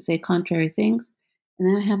interviews that say contrary things, and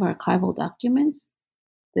then I have archival documents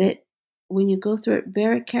that when you go through it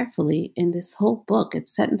very carefully, in this whole book,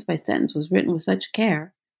 it's sentence by sentence, was written with such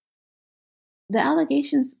care, the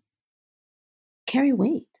allegations carry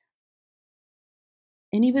weight.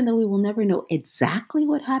 And even though we will never know exactly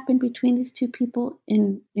what happened between these 2 people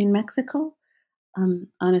in Mexico, on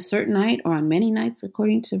a certain night or on many nights,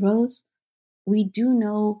 according to Rose, we do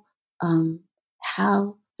know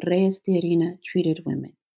how Reyes Tijerina treated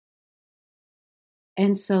women.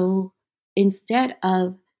 And so instead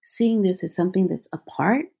of seeing this as something that's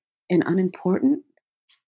apart and unimportant,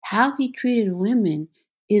 how he treated women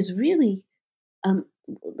is really,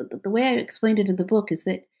 the way I explained it in the book is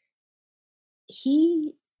that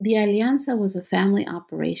the Alianza was a family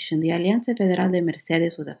operation. The Alianza Federal de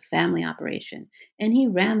Mercedes was a family operation. And he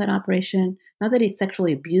ran that operation, not that he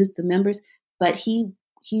sexually abused the members, but he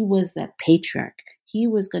was that patriarch. He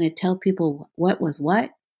was going to tell people what was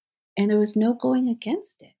what, and there was no going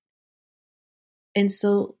against it. And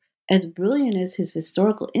so, as brilliant as his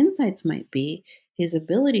historical insights might be, his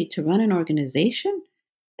ability to run an organization,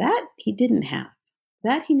 that he didn't have.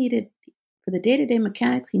 That he needed, for the day-to-day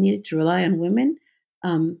mechanics, he needed to rely on women,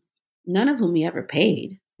 none of whom he ever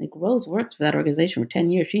paid. Like Rose worked for that organization for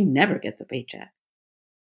 10 years. She never gets a paycheck.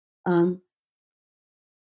 And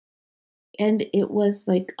it was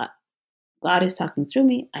like, God is talking through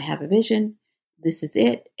me. I have a vision. This is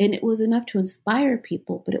it. And it was enough to inspire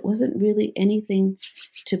people, but it wasn't really anything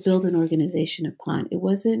to build an organization upon. It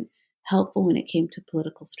wasn't helpful when it came to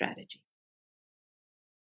political strategy.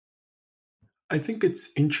 I think it's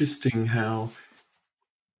interesting how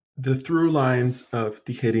the through lines of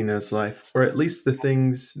Tijerina's life, or at least the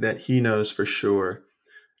things that he knows for sure,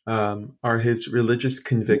 are his religious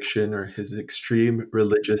conviction or his extreme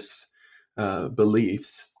religious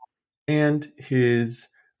beliefs and his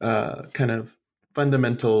kind of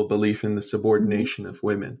fundamental belief in the subordination of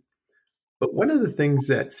women. But one of the things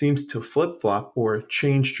that seems to flip-flop or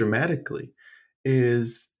change dramatically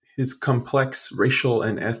is his complex racial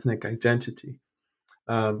and ethnic identity.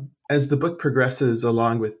 As the book progresses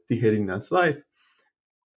along with Tijerina's life,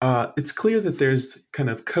 it's clear that there's kind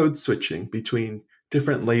of code switching between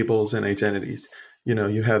different labels and identities. You know,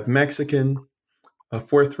 you have Mexican, a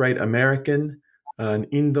forthright American, an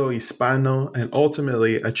Indo-Hispano, and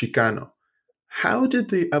ultimately a Chicano. How did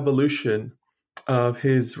the evolution of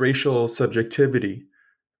his racial subjectivity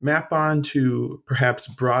map onto perhaps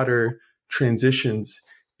broader transitions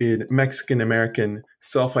in Mexican-American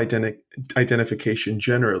self-identification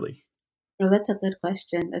generally? Oh, that's a good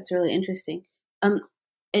question. That's really interesting. And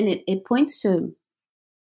it points to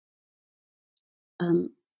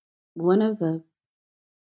one of the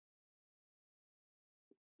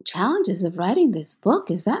challenges of writing this book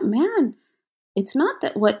is that, man, it's not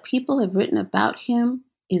that what people have written about him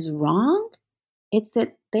is wrong. It's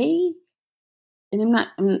that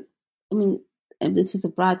and this is a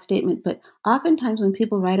broad statement, but oftentimes when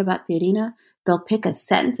people write about Tijerina, they'll pick a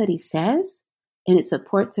sentence that he says and it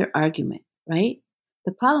supports their argument, right?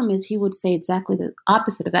 The problem is he would say exactly the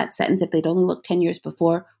opposite of that sentence if they'd only looked 10 years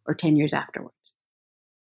before or 10 years afterwards.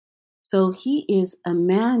 So he is a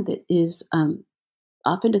man that is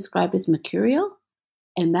often described as mercurial,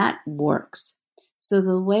 and that works. So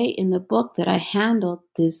the way in the book that I handled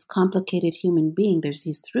this complicated human being, there's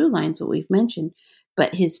these through lines, what we've mentioned,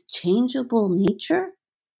 but his changeable nature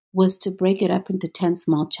was to break it up into 10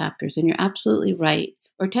 small chapters. And you're absolutely right.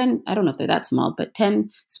 Or 10, I don't know if they're that small, but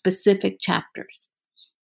 10 specific chapters.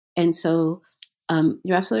 And so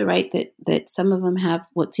you're absolutely right that some of them have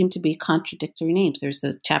what seem to be contradictory names. There's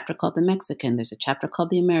a chapter called the Mexican, there's a chapter called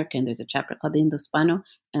the American, there's a chapter called the Indo-Hispano,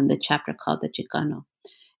 and the chapter called the Chicano.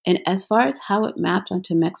 And as far as how it maps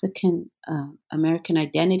onto Mexican American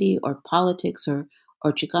identity or politics or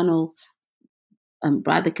Chicano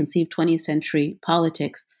broadly conceived 20th century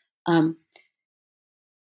politics, I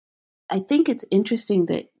think it's interesting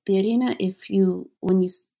that Tijerina,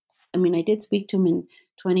 I did speak to him in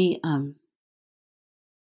 2010.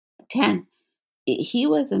 He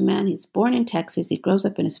was a man, he's born in Texas. He grows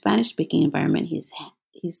up in a Spanish-speaking environment. His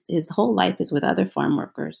whole life is with other farm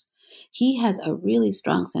workers. He has a really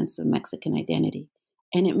strong sense of Mexican identity.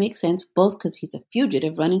 And it makes sense both because he's a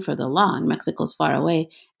fugitive running for the law and Mexico's far away,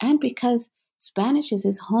 and because Spanish is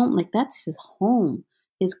his home. Like, that's his home.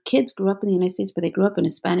 His kids grew up in the United States, but they grew up in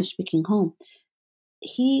a Spanish-speaking home.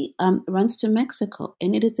 He runs to Mexico,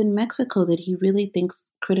 and it is in Mexico that he really thinks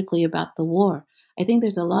critically about the war. I think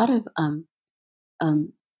there's a lot of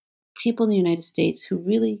people in the United States who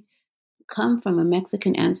really come from a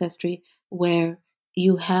Mexican ancestry where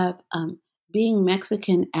you have being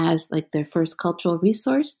Mexican as like their first cultural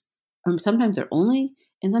resource, or sometimes their only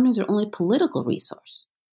political resource.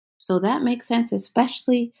 So that makes sense,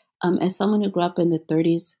 especially as someone who grew up in the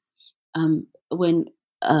 30s when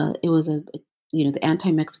it was the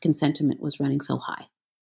anti-Mexican sentiment was running so high.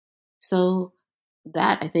 So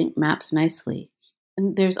that, I think, maps nicely.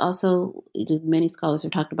 And there's also, many scholars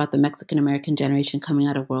have talked about the Mexican-American generation coming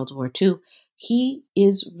out of World War II. He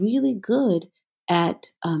is really good at,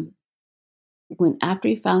 after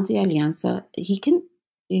he founds the Alianza, he can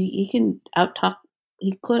He can out-talk.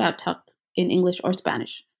 He could out-talk in English or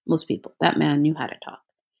Spanish most people. That man knew how to talk.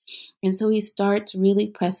 And so he starts really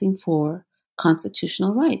pressing for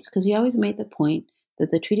constitutional rights, because he always made the point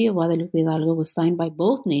that the Treaty of Guadalupe Hidalgo was signed by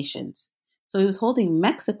both nations. So he was holding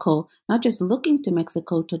Mexico, not just looking to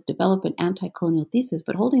Mexico to develop an anti-colonial thesis,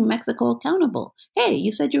 but holding Mexico accountable. Hey,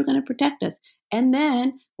 you said you were going to protect us. And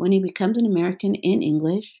then when he becomes an American in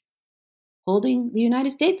English, holding the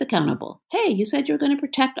United States accountable. Hey, you said you were going to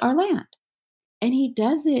protect our land. And he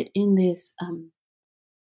does it in this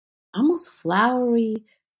almost flowery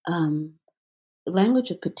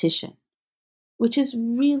language of petition, which is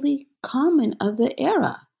really common of the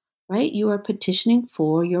era, right? You are petitioning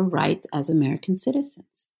for your rights as American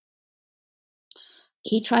citizens.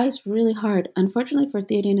 He tries really hard. Unfortunately for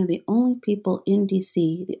Theodino, the only people in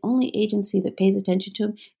DC, the only agency that pays attention to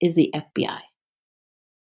him is the FBI,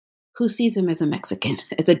 who sees him as a Mexican,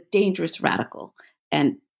 as a dangerous radical.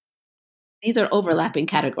 And these are overlapping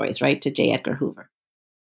categories, right, to J. Edgar Hoover.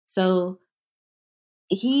 So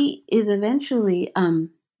he is eventually,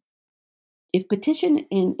 if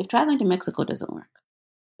traveling to Mexico doesn't work,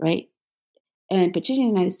 right, and petitioning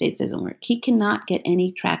the United States doesn't work, he cannot get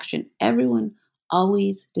any traction. Everyone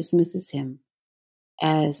always dismisses him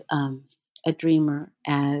as a dreamer,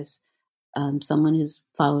 as someone who's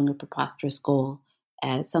following a preposterous goal,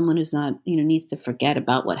 as someone who's not, needs to forget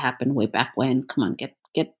about what happened way back when. Come on,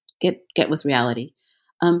 get with reality.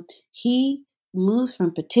 He moves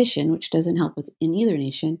from petition, which doesn't help in either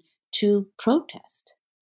nation, to protest.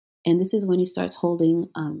 And this is when he starts holding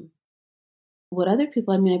what other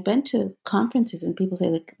people, I've been to conferences and people say,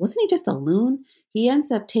 like, wasn't he just a loon? He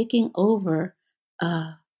ends up taking over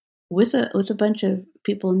with a bunch of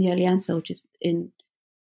people in the Alianza, which is in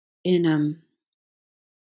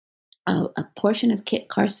a portion of Kit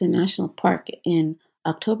Carson National Park in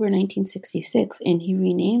October 1966, and he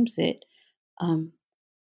renames it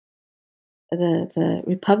the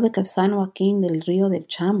Republic of San Joaquin del Rio del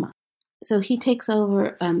Chama. So he takes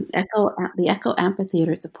over the Echo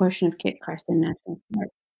Amphitheater. It's a portion of Kit Carson National Park.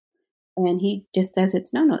 And he just says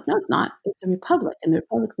it's no, it's not. It's a republic. And the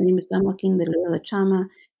republic's name is San Joaquin del Rio del Chama.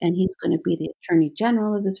 And he's going to be the attorney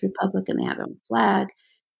general of this republic. And they have their own flag.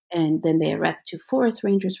 And then they arrest 2 forest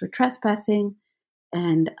rangers for trespassing.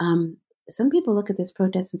 And some people look at this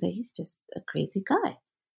protest and say, he's just a crazy guy.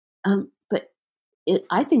 But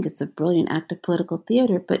I think it's a brilliant act of political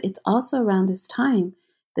theater. But it's also around this time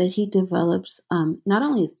that he develops not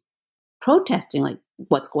only protesting, like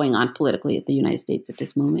what's going on politically at the United States at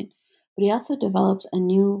this moment, but he also develops a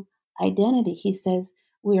new identity. He says,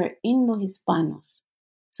 we are Indo-Hispanos.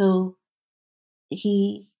 So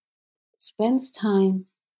he spends time,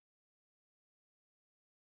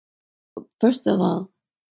 first of all,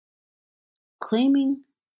 claiming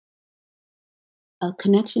a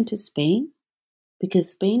connection to Spain, because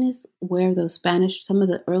Spain is where some of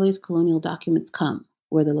the earliest colonial documents come,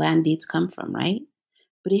 where the land deeds come from, right?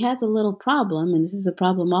 But he has a little problem, and this is a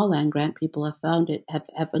problem all land grant people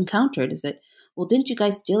have encountered, is that, well, didn't you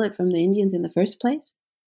guys steal it from the Indians in the first place,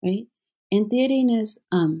 right? And Theodino's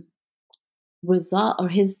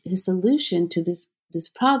his solution to this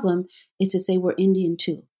problem is to say we're Indian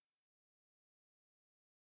too.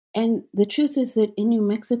 And the truth is that in New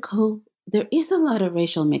Mexico, there is a lot of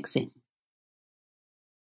racial mixing.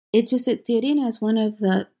 It's just that Theodino is one of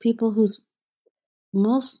the people who's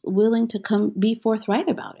most willing to be forthright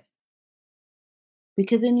about it.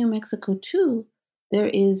 Because in New Mexico, too, there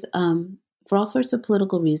is, for all sorts of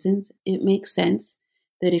political reasons, it makes sense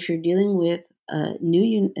that if you're dealing with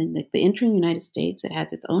the entering United States that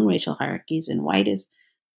has its own racial hierarchies and white is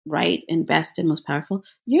right and best and most powerful,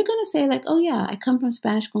 you're going to say, like, oh, yeah, I come from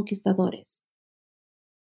Spanish conquistadores,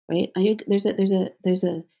 right? There's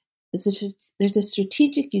a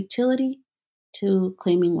strategic utility to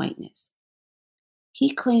claiming whiteness.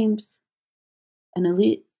 He claims an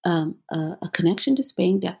elite, a connection to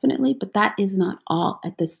Spain, definitely, but that is not all.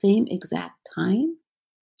 At the same exact time,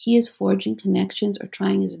 he is forging connections, or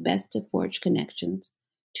trying his best to forge connections,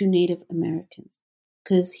 to Native Americans,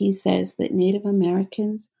 because he says that Native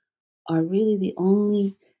Americans are really the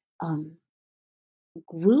only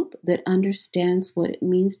group that understands what it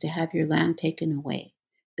means to have your land taken away.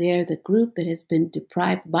 They are the group that has been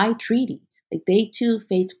deprived by treaty. Like, they too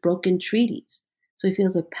face broken treaties. So he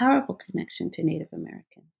feels a powerful connection to Native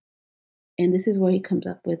Americans. And this is where he comes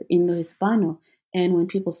up with Indo-Hispano. And when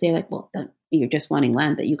people say, like, well, you're just wanting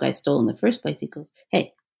land that you guys stole in the first place, he goes,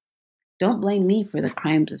 hey, don't blame me for the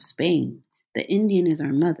crimes of Spain. The Indian is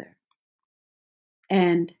our mother.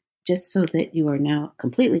 And just so that you are now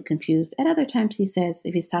completely confused, at other times he says,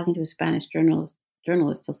 if he's talking to a Spanish journalist,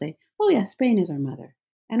 he'll say, oh yeah, Spain is our mother.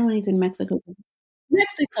 and when he's in Mexico.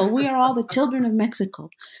 Mexico, we are all the children of Mexico.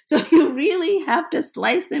 So you really have to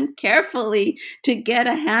slice him carefully to get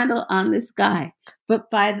a handle on this guy. But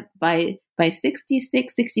by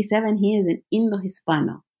 66, 67, he is an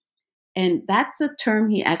Indo-Hispano. And that's the term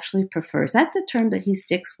he actually prefers. That's a term that he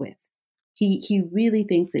sticks with. He really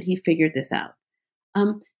thinks that he figured this out.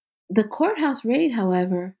 The courthouse raid,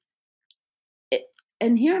 however,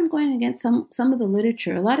 and here I'm going against some of the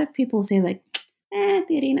literature. A lot of people say like,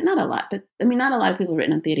 Tijerina, not a lot, but I mean, not a lot of people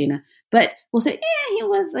written on Tijerina, but will say,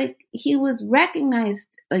 he was recognized,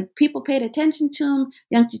 like people paid attention to him,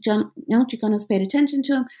 young Chicanos paid attention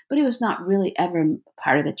to him, but he was not really ever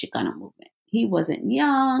part of the Chicano movement. He wasn't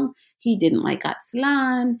young. He didn't like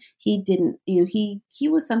Aztlán. He didn't, he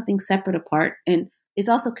was something separate apart. And it's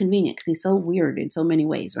also convenient because he's so weird in so many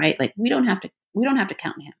ways, right? Like we don't have to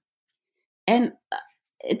count him. And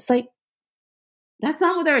it's like, that's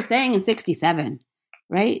not what they were saying in 67,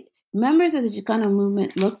 right? Members of the Chicano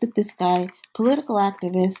movement looked at this guy, political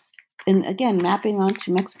activists, and again, mapping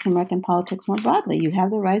onto Mexican-American politics more broadly. You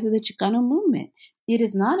have the rise of the Chicano movement. It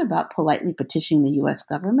is not about politely petitioning the U.S.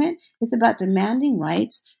 government. It's about demanding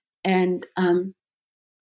rights and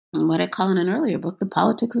what I call in an earlier book, the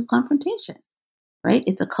politics of confrontation, right?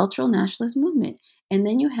 It's a cultural nationalist movement. And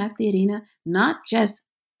then you have Tijerina not just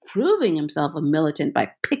proving himself a militant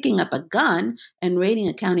by picking up a gun and raiding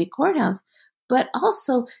a county courthouse, but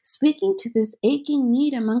also speaking to this aching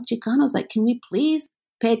need among Chicanos. Like, can we please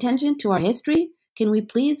pay attention to our history? Can we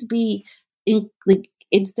please be,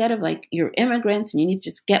 instead of like, you're immigrants and you need to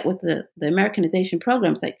just get with the Americanization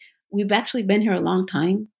programs, like, we've actually been here a long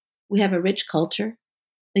time. We have a rich culture.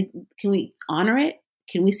 Like, can we honor it?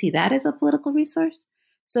 Can we see that as a political resource?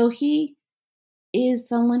 So he is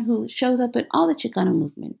someone who shows up in all the Chicano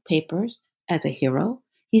movement papers as a hero.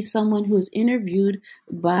 He's someone who is interviewed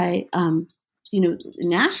by,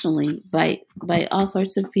 nationally by all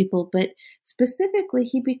sorts of people, but specifically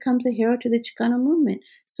he becomes a hero to the Chicano movement.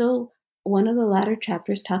 So one of the latter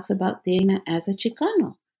chapters talks about Tijerina as a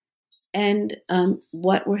Chicano, and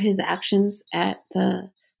what were his actions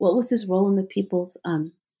what was his role in the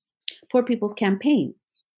Poor People's Campaign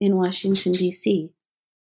in Washington, D.C.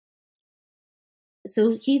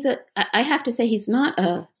 So I have to say, he's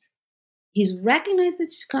recognized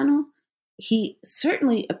as Chicano. He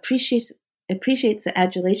certainly appreciates the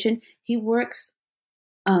adulation. He works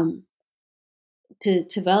to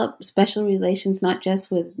develop special relations, not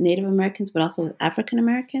just with Native Americans, but also with African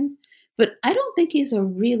Americans. But I don't think he's a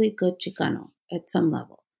really good Chicano at some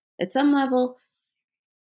level. At some level,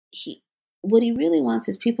 what he really wants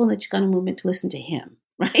is people in the Chicano movement to listen to him,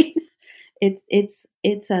 right?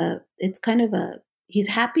 He's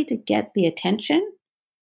happy to get the attention.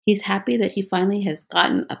 He's happy that he finally has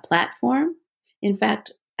gotten a platform. In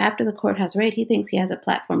fact, after the courthouse raid, he thinks he has a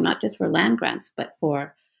platform not just for land grants, but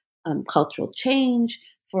for cultural change,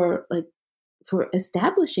 for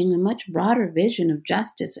establishing a much broader vision of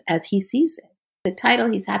justice as he sees it. The title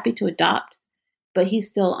he's happy to adopt, but he's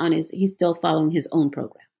still following his own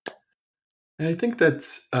program. And I think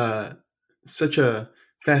that's such a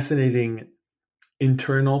fascinating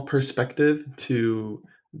internal perspective to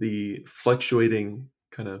the fluctuating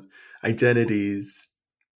kind of identities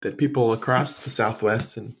that people across the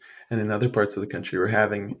Southwest and in other parts of the country were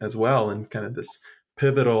having as well, in kind of this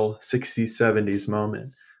pivotal 60s, 70s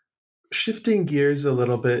moment. Shifting gears a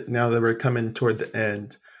little bit now that we're coming toward the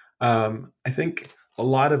end, I think a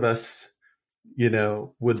lot of us,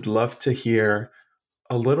 would love to hear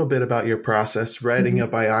a little bit about your process writing a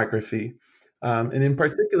biography. And in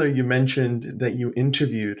particular, you mentioned that you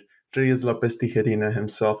interviewed Reyes Lopez Tijerina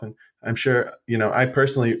himself. And I'm sure, I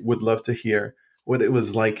personally would love to hear what it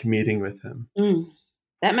was like meeting with him.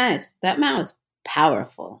 That man was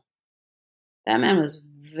powerful. That man was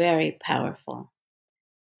very powerful.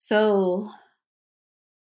 So,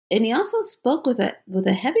 and he also spoke with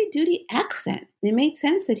a heavy duty accent. It made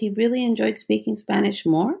sense that he really enjoyed speaking Spanish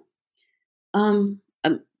more.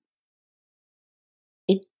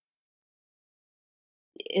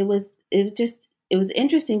 It was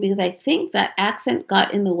interesting because I think that accent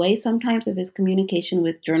got in the way sometimes of his communication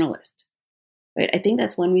with journalists. Right? I think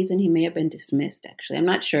that's one reason he may have been dismissed, actually. I'm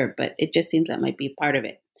not sure, but it just seems that might be part of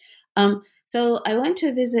it. So I went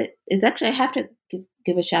to visit. I have to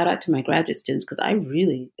give a shout out to my graduate students because I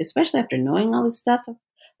really, especially after knowing all this stuff,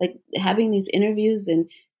 like having these interviews and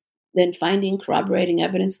then finding corroborating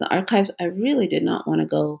evidence in the archives, I really did not want to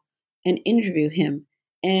go and interview him.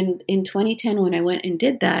 And in 2010, when I went and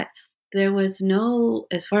did that, there was no,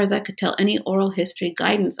 as far as I could tell, any oral history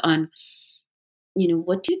guidance on,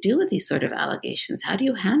 what do you do with these sort of allegations? How do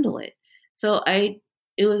you handle it? So I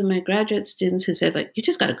it was my graduate students who said, like, you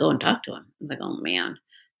just got to go and talk to him. I was like, oh man.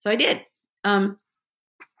 So I did. And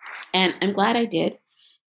I'm glad I did.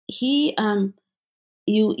 He,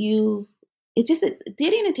 it's just that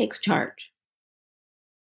Tiarina takes charge.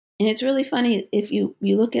 And it's really funny if you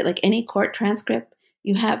look at like any court transcript,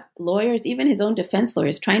 you have lawyers, even his own defense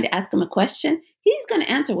lawyers, trying to ask him a question. He's going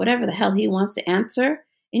to answer whatever the hell he wants to answer.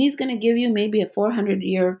 And he's going to give you maybe a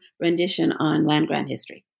 400-year rendition on land grant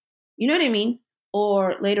history. You know what I mean?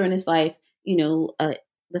 Or later in his life, the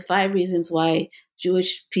 5 reasons why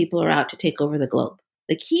Jewish people are out to take over the globe.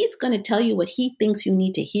 Like, he's going to tell you what he thinks you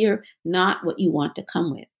need to hear, not what you want to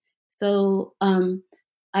come with. So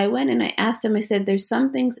I went and I asked him, I said, there's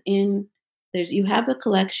some things you have a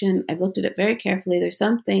collection. I've looked at it very carefully. There's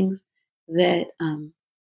some things that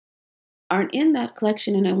aren't in that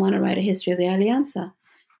collection, and I want to write a history of the Alianza.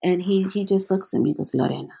 And he just looks at me and goes,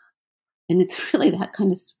 Lorena. And it's really that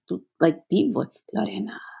kind of like deep voice.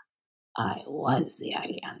 Lorena, I was the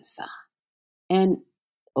Alianza. And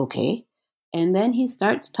okay. And then he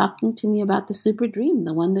starts talking to me about the super dream,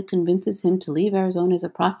 the one that convinces him to leave Arizona as a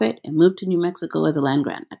prophet and move to New Mexico as a land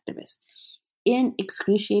grant activist, in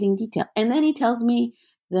excruciating detail. And then he tells me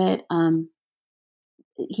that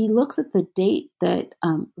he looks at the date that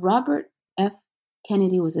Robert F.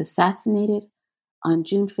 Kennedy was assassinated on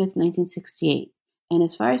June 5th, 1968. And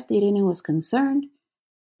as far as Tiarina was concerned,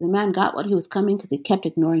 the man got what he was coming because he kept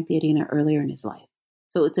ignoring Tiarina earlier in his life.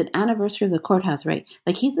 So it's an anniversary of the courthouse raid.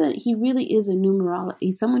 Like, he really is a numerologist.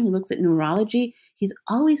 He's someone who looks at numerology. He's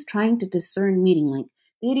always trying to discern meaning. Like,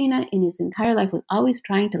 Tiarina in his entire life was always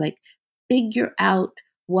trying to like figure out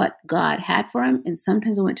what God had for him. And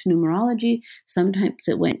sometimes it went to numerology. Sometimes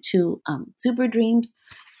it went to super dreams.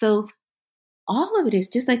 So all of it is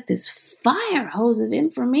just like this fire hose of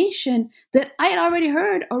information that I had already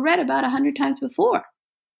heard or read about 100 times before.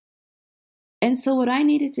 And so what I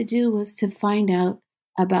needed to do was to find out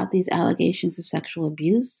about these allegations of sexual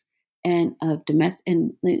abuse and of domestic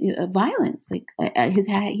and violence. Like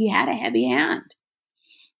he had a heavy hand.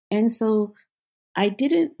 And so I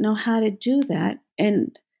didn't know how to do that.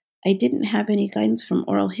 And I didn't have any guidance from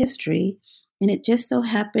oral history. And it just so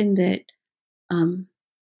happened that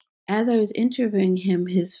as I was interviewing him,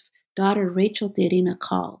 his daughter, Rachel Tiarina,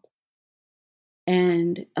 called.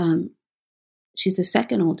 And she's the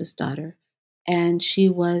second oldest daughter. And she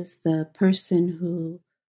was the person who,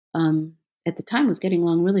 at the time, was getting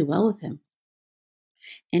along really well with him.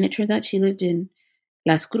 And it turns out she lived in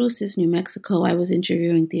Las Cruces, New Mexico. I was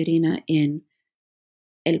interviewing Tiarina in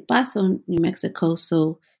El Paso, New Mexico.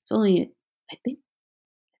 So it's only, I think,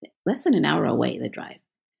 less than an hour away, the drive.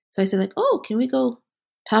 So I said, like, oh, can we go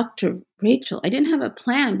talk to Rachel? I didn't have a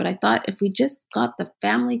plan, but I thought if we just got the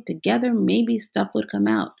family together, maybe stuff would come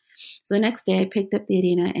out. So the next day I picked up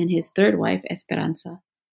Tiarina and his third wife, Esperanza,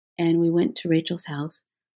 and we went to Rachel's house,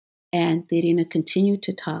 and Tiarina continued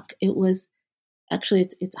to talk. It was actually,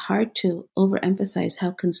 it's hard to overemphasize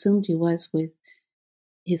how consumed he was with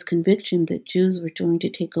his conviction that Jews were going to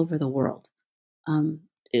take over the world.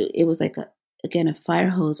 It was like a fire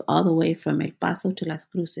hose all the way from El Paso to Las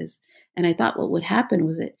Cruces. And I thought what would happen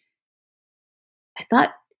was that I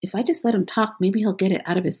thought if I just let him talk, maybe he'll get it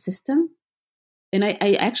out of his system. And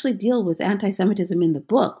I actually deal with anti-Semitism in the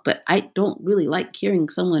book, but I don't really like hearing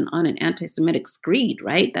someone on an anti-Semitic screed,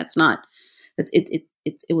 right? It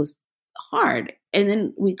was hard. And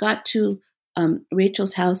then we got to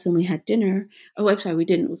Rachel's house and we had dinner. Oh, I'm sorry, we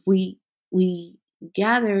didn't. We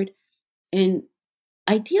gathered, and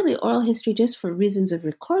ideally oral history just for reasons of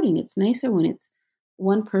recording. It's nicer when it's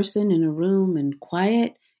one person in a room and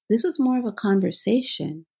quiet. This was more of a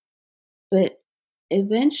conversation. But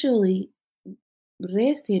eventually,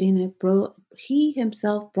 Reyes Tiarina, he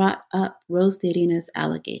himself brought up Rose Tiarina's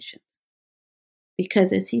allegations.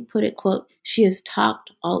 Because as he put it, quote, she has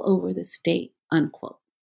talked all over the state, unquote.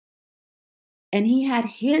 And he had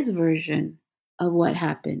his version of what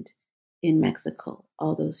happened in Mexico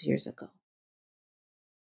all those years ago.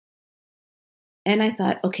 And I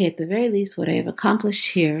thought, okay, at the very least, what I have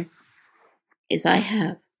accomplished here is I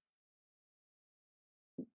have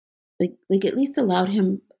like at least allowed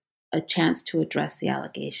him a chance to address the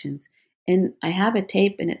allegations. And I have a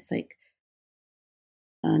tape, and it's like,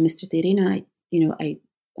 Mr. Tiarina,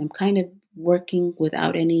 I'm kind of working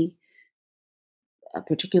without any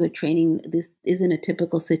particular training. This isn't a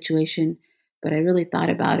typical situation, but I really thought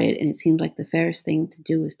about it, and it seemed like the fairest thing to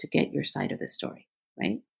do is to get your side of the story,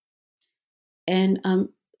 right? And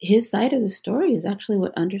his side of the story is actually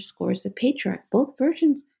what underscores the patriarch. Both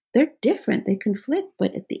versions, they're different, they conflict,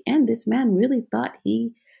 but at the end, this man really thought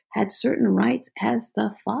he had certain rights as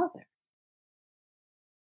the father.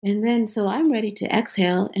 And then, so I'm ready to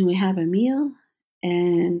exhale, and we have a meal.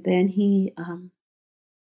 And then he,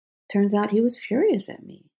 turns out he was furious at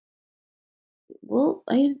me. Well,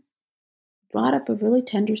 I brought up a really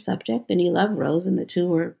tender subject, and he loved Rose, and the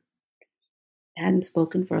two hadn't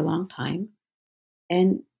spoken for a long time.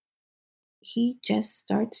 And he just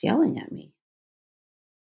starts yelling at me,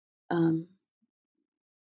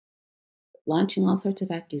 launching all sorts of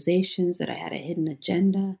accusations that I had a hidden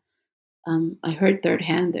agenda. I heard third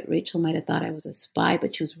hand that Rachel might have thought I was a spy,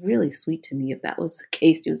 but she was really sweet to me. If that was the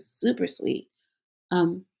case, she was super sweet.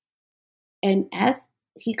 And as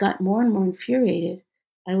he got more and more infuriated,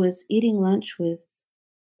 I was eating lunch with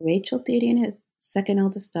Rachel Tirina, his second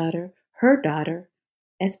eldest daughter, her daughter,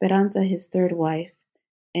 Esperanza, his third wife,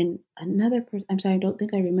 and another person. I'm sorry, I don't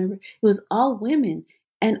think I remember. It was all women.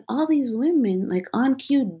 And all these women, like on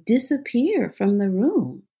cue, disappear from the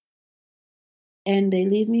room. And they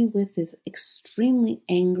leave me with this extremely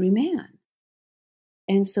angry man.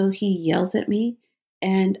 And so he yells at me.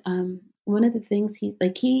 And one of the things he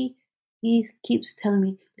keeps telling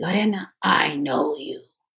me, Lorena, I know you.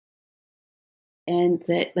 And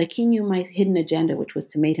that, like, he knew my hidden agenda, which was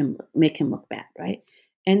to make him look bad, right?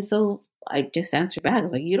 And so I just answered back. I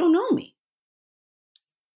was like, you don't know me.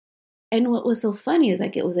 And what was so funny is,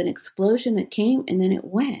 like, it was an explosion that came and then it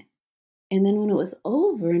went. And then when it was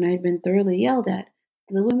over and I'd been thoroughly yelled at,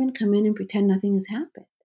 the women come in and pretend nothing has happened.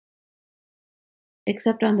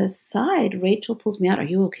 Except on the side, Rachel pulls me out. Are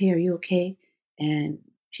you okay? Are you okay? And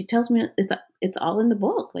she tells me it's all in the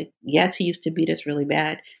book. Like, yes, he used to beat us really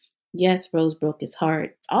bad. Yes, Rose broke his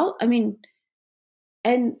heart. And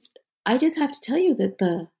I just have to tell you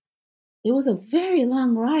that it was a very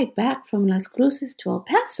long ride back from Las Cruces to El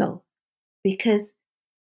Paso, because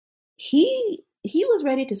he was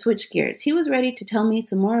ready to switch gears. He was ready to tell me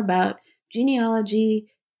some more about genealogy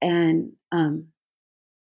and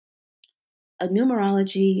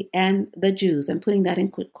numerology and the Jews. I'm putting that in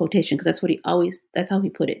quotation because that's how he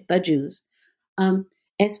put it, the Jews.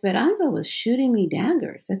 Esperanza was shooting me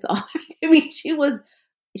daggers. That's all. I mean,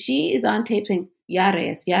 she is on tape saying, ya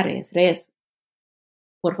Reyes, Reyes,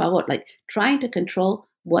 por favor, like trying to control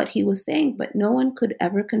what he was saying, but no one could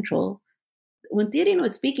ever control. When Tirina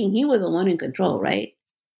was speaking, he was the one in control, right?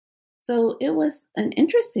 So it was an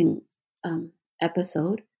interesting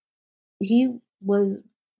episode. He was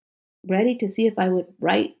ready to see if I would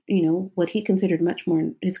write, what he considered much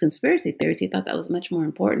more, his conspiracy theories. He thought that was much more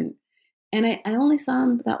important. And I only saw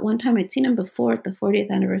him that one time. I'd seen him before at the 40th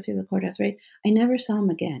anniversary of the courthouse raid. I never saw him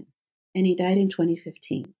again. And he died in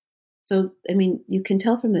 2015. So, I mean, you can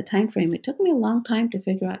tell from the time frame, it took me a long time to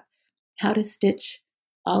figure out how to stitch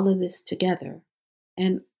all of this together.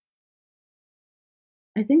 And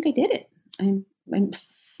I think I did it.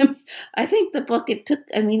 I think the book,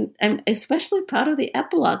 I'm especially proud of the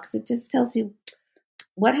epilogue because it just tells you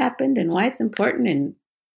what happened and why it's important. And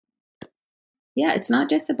yeah, it's not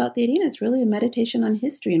just about the Tirina. It's really a meditation on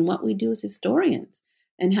history and what we do as historians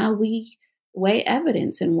and how we weigh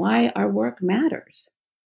evidence and why our work matters.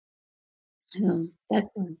 So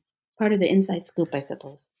that's part of the inside scoop, I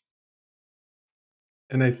suppose.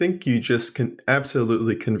 And I think you just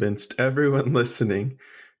absolutely convinced everyone listening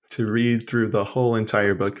to read through the whole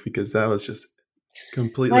entire book, because that was just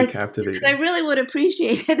completely captivating. I really would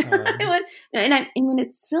appreciate it. I mean,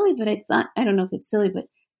 it's silly, but it's not. I don't know if it's silly, but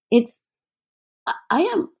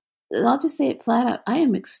I'll just say it flat out. I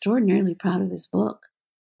am extraordinarily proud of this book.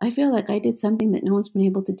 I feel like I did something that no one's been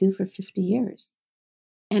able to do for 50 years.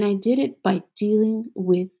 And I did it by dealing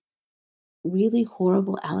with really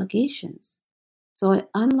horrible allegations. So I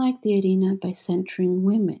unlike the Tirina by centering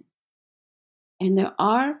women. And there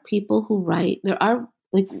are people who write, there are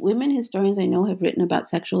like women historians I know have written about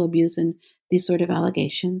sexual abuse and these sort of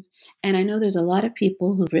allegations. And I know there's a lot of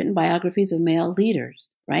people who've written biographies of male leaders,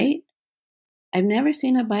 right? I've never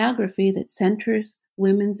seen a biography that centers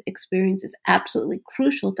women's experience as absolutely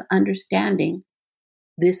crucial to understanding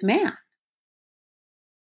this man.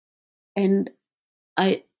 And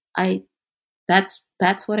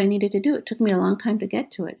that's what I needed to do. It took me a long time to get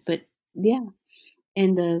to it, but yeah.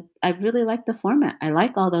 And I really like the format. I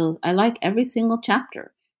like every single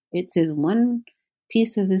chapter. It says one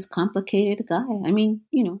piece of this complicated guy. I mean,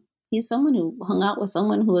 he's someone who hung out with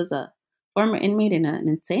someone who was a former inmate in an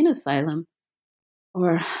insane asylum,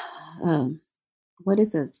 or what is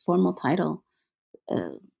the formal title?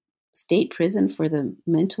 State prison for the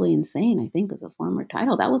mentally insane, I think, is a former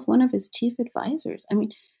title. That was one of his chief advisors. I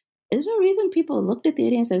mean, is there a reason people looked at the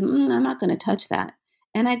idea and said, I'm not going to touch that?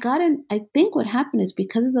 And I think what happened is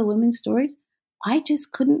because of the women's stories, I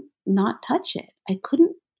just couldn't not touch it. I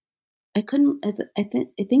think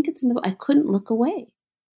it's in the book. I couldn't look away.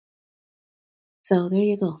 So there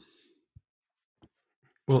you go.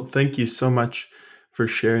 Well, thank you so much for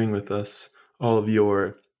sharing with us all of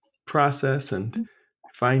your process and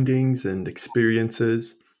findings and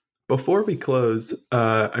experiences. Before we close,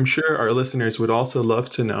 I'm sure our listeners would also love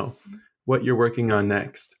to know what you're working on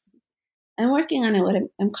next. I'm working on what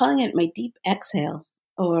I'm calling it my deep exhale,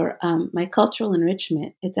 or my cultural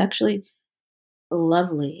enrichment. It's actually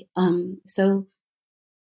lovely. So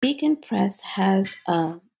Beacon Press has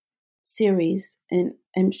a series, and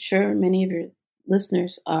I'm sure many of your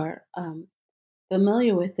listeners are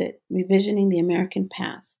familiar with it, Revisioning the American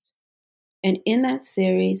Past. And in that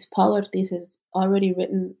series, Paul Ortiz has already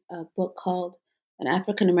written a book called An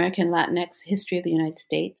African American Latinx History of the United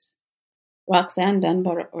States. Roxanne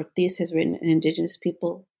Dunbar Ortiz has written An Indigenous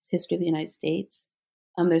People History of the United States.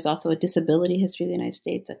 There's also a disability history of the United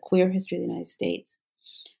States, a queer history of the United States.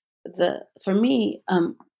 For me,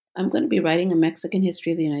 I'm going to be writing a Mexican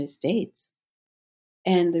history of the United States.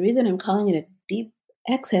 And the reason I'm calling it a deep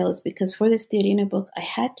exhale is because for this Tijerina book, I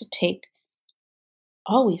had to take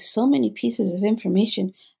always so many pieces of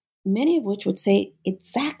information, many of which would say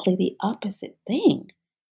exactly the opposite thing,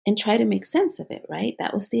 and try to make sense of it, right?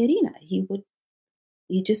 That was Tijerina.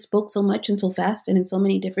 He just spoke so much and so fast and in so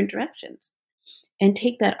many different directions. And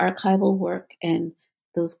take that archival work and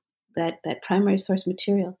that primary source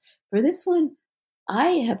material. For this one, I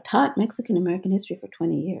have taught Mexican American history for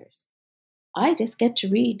 20 years. I just get to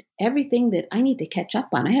read everything that I need to catch up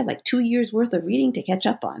on. I have like 2 years worth of reading to catch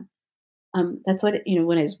up on. That's what,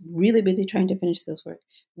 when I was really busy trying to finish this work,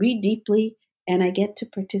 read deeply, and I get to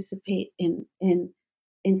participate in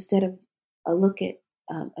instead of a look at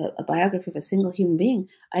a biography of a single human being,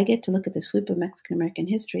 I get to look at the sweep of Mexican American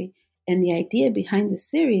history. And the idea behind the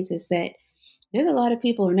series is that there's a lot of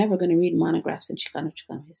people who are never going to read monographs in Chicano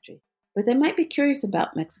history, but they might be curious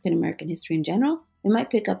about Mexican American history in general. They might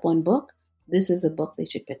pick up one book. This is a book they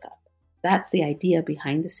should pick up. That's the idea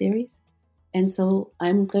behind the series. And so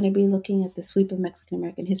I'm going to be looking at the sweep of Mexican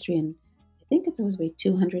American history, and I think it was about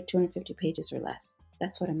 250 pages or less.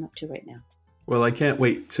 That's what I'm up to right now. Well, I can't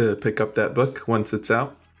wait to pick up that book once it's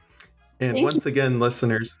out. And once again,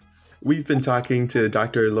 listeners, we've been talking to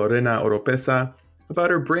Dr. Lorena Oropesa about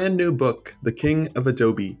her brand new book, The King of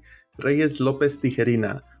Adobe, Reyes Lopez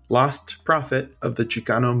Tijerina, Lost Prophet of the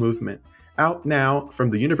Chicano Movement, out now from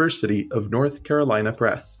the University of North Carolina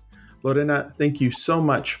Press. Lorena, thank you so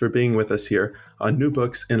much for being with us here on New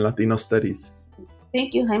Books in Latino Studies.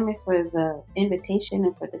 Thank you, Jaime, for the invitation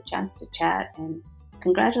and for the chance to chat. And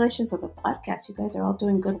congratulations on the podcast. You guys are all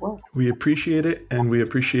doing good work. We appreciate it, and we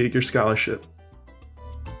appreciate your scholarship.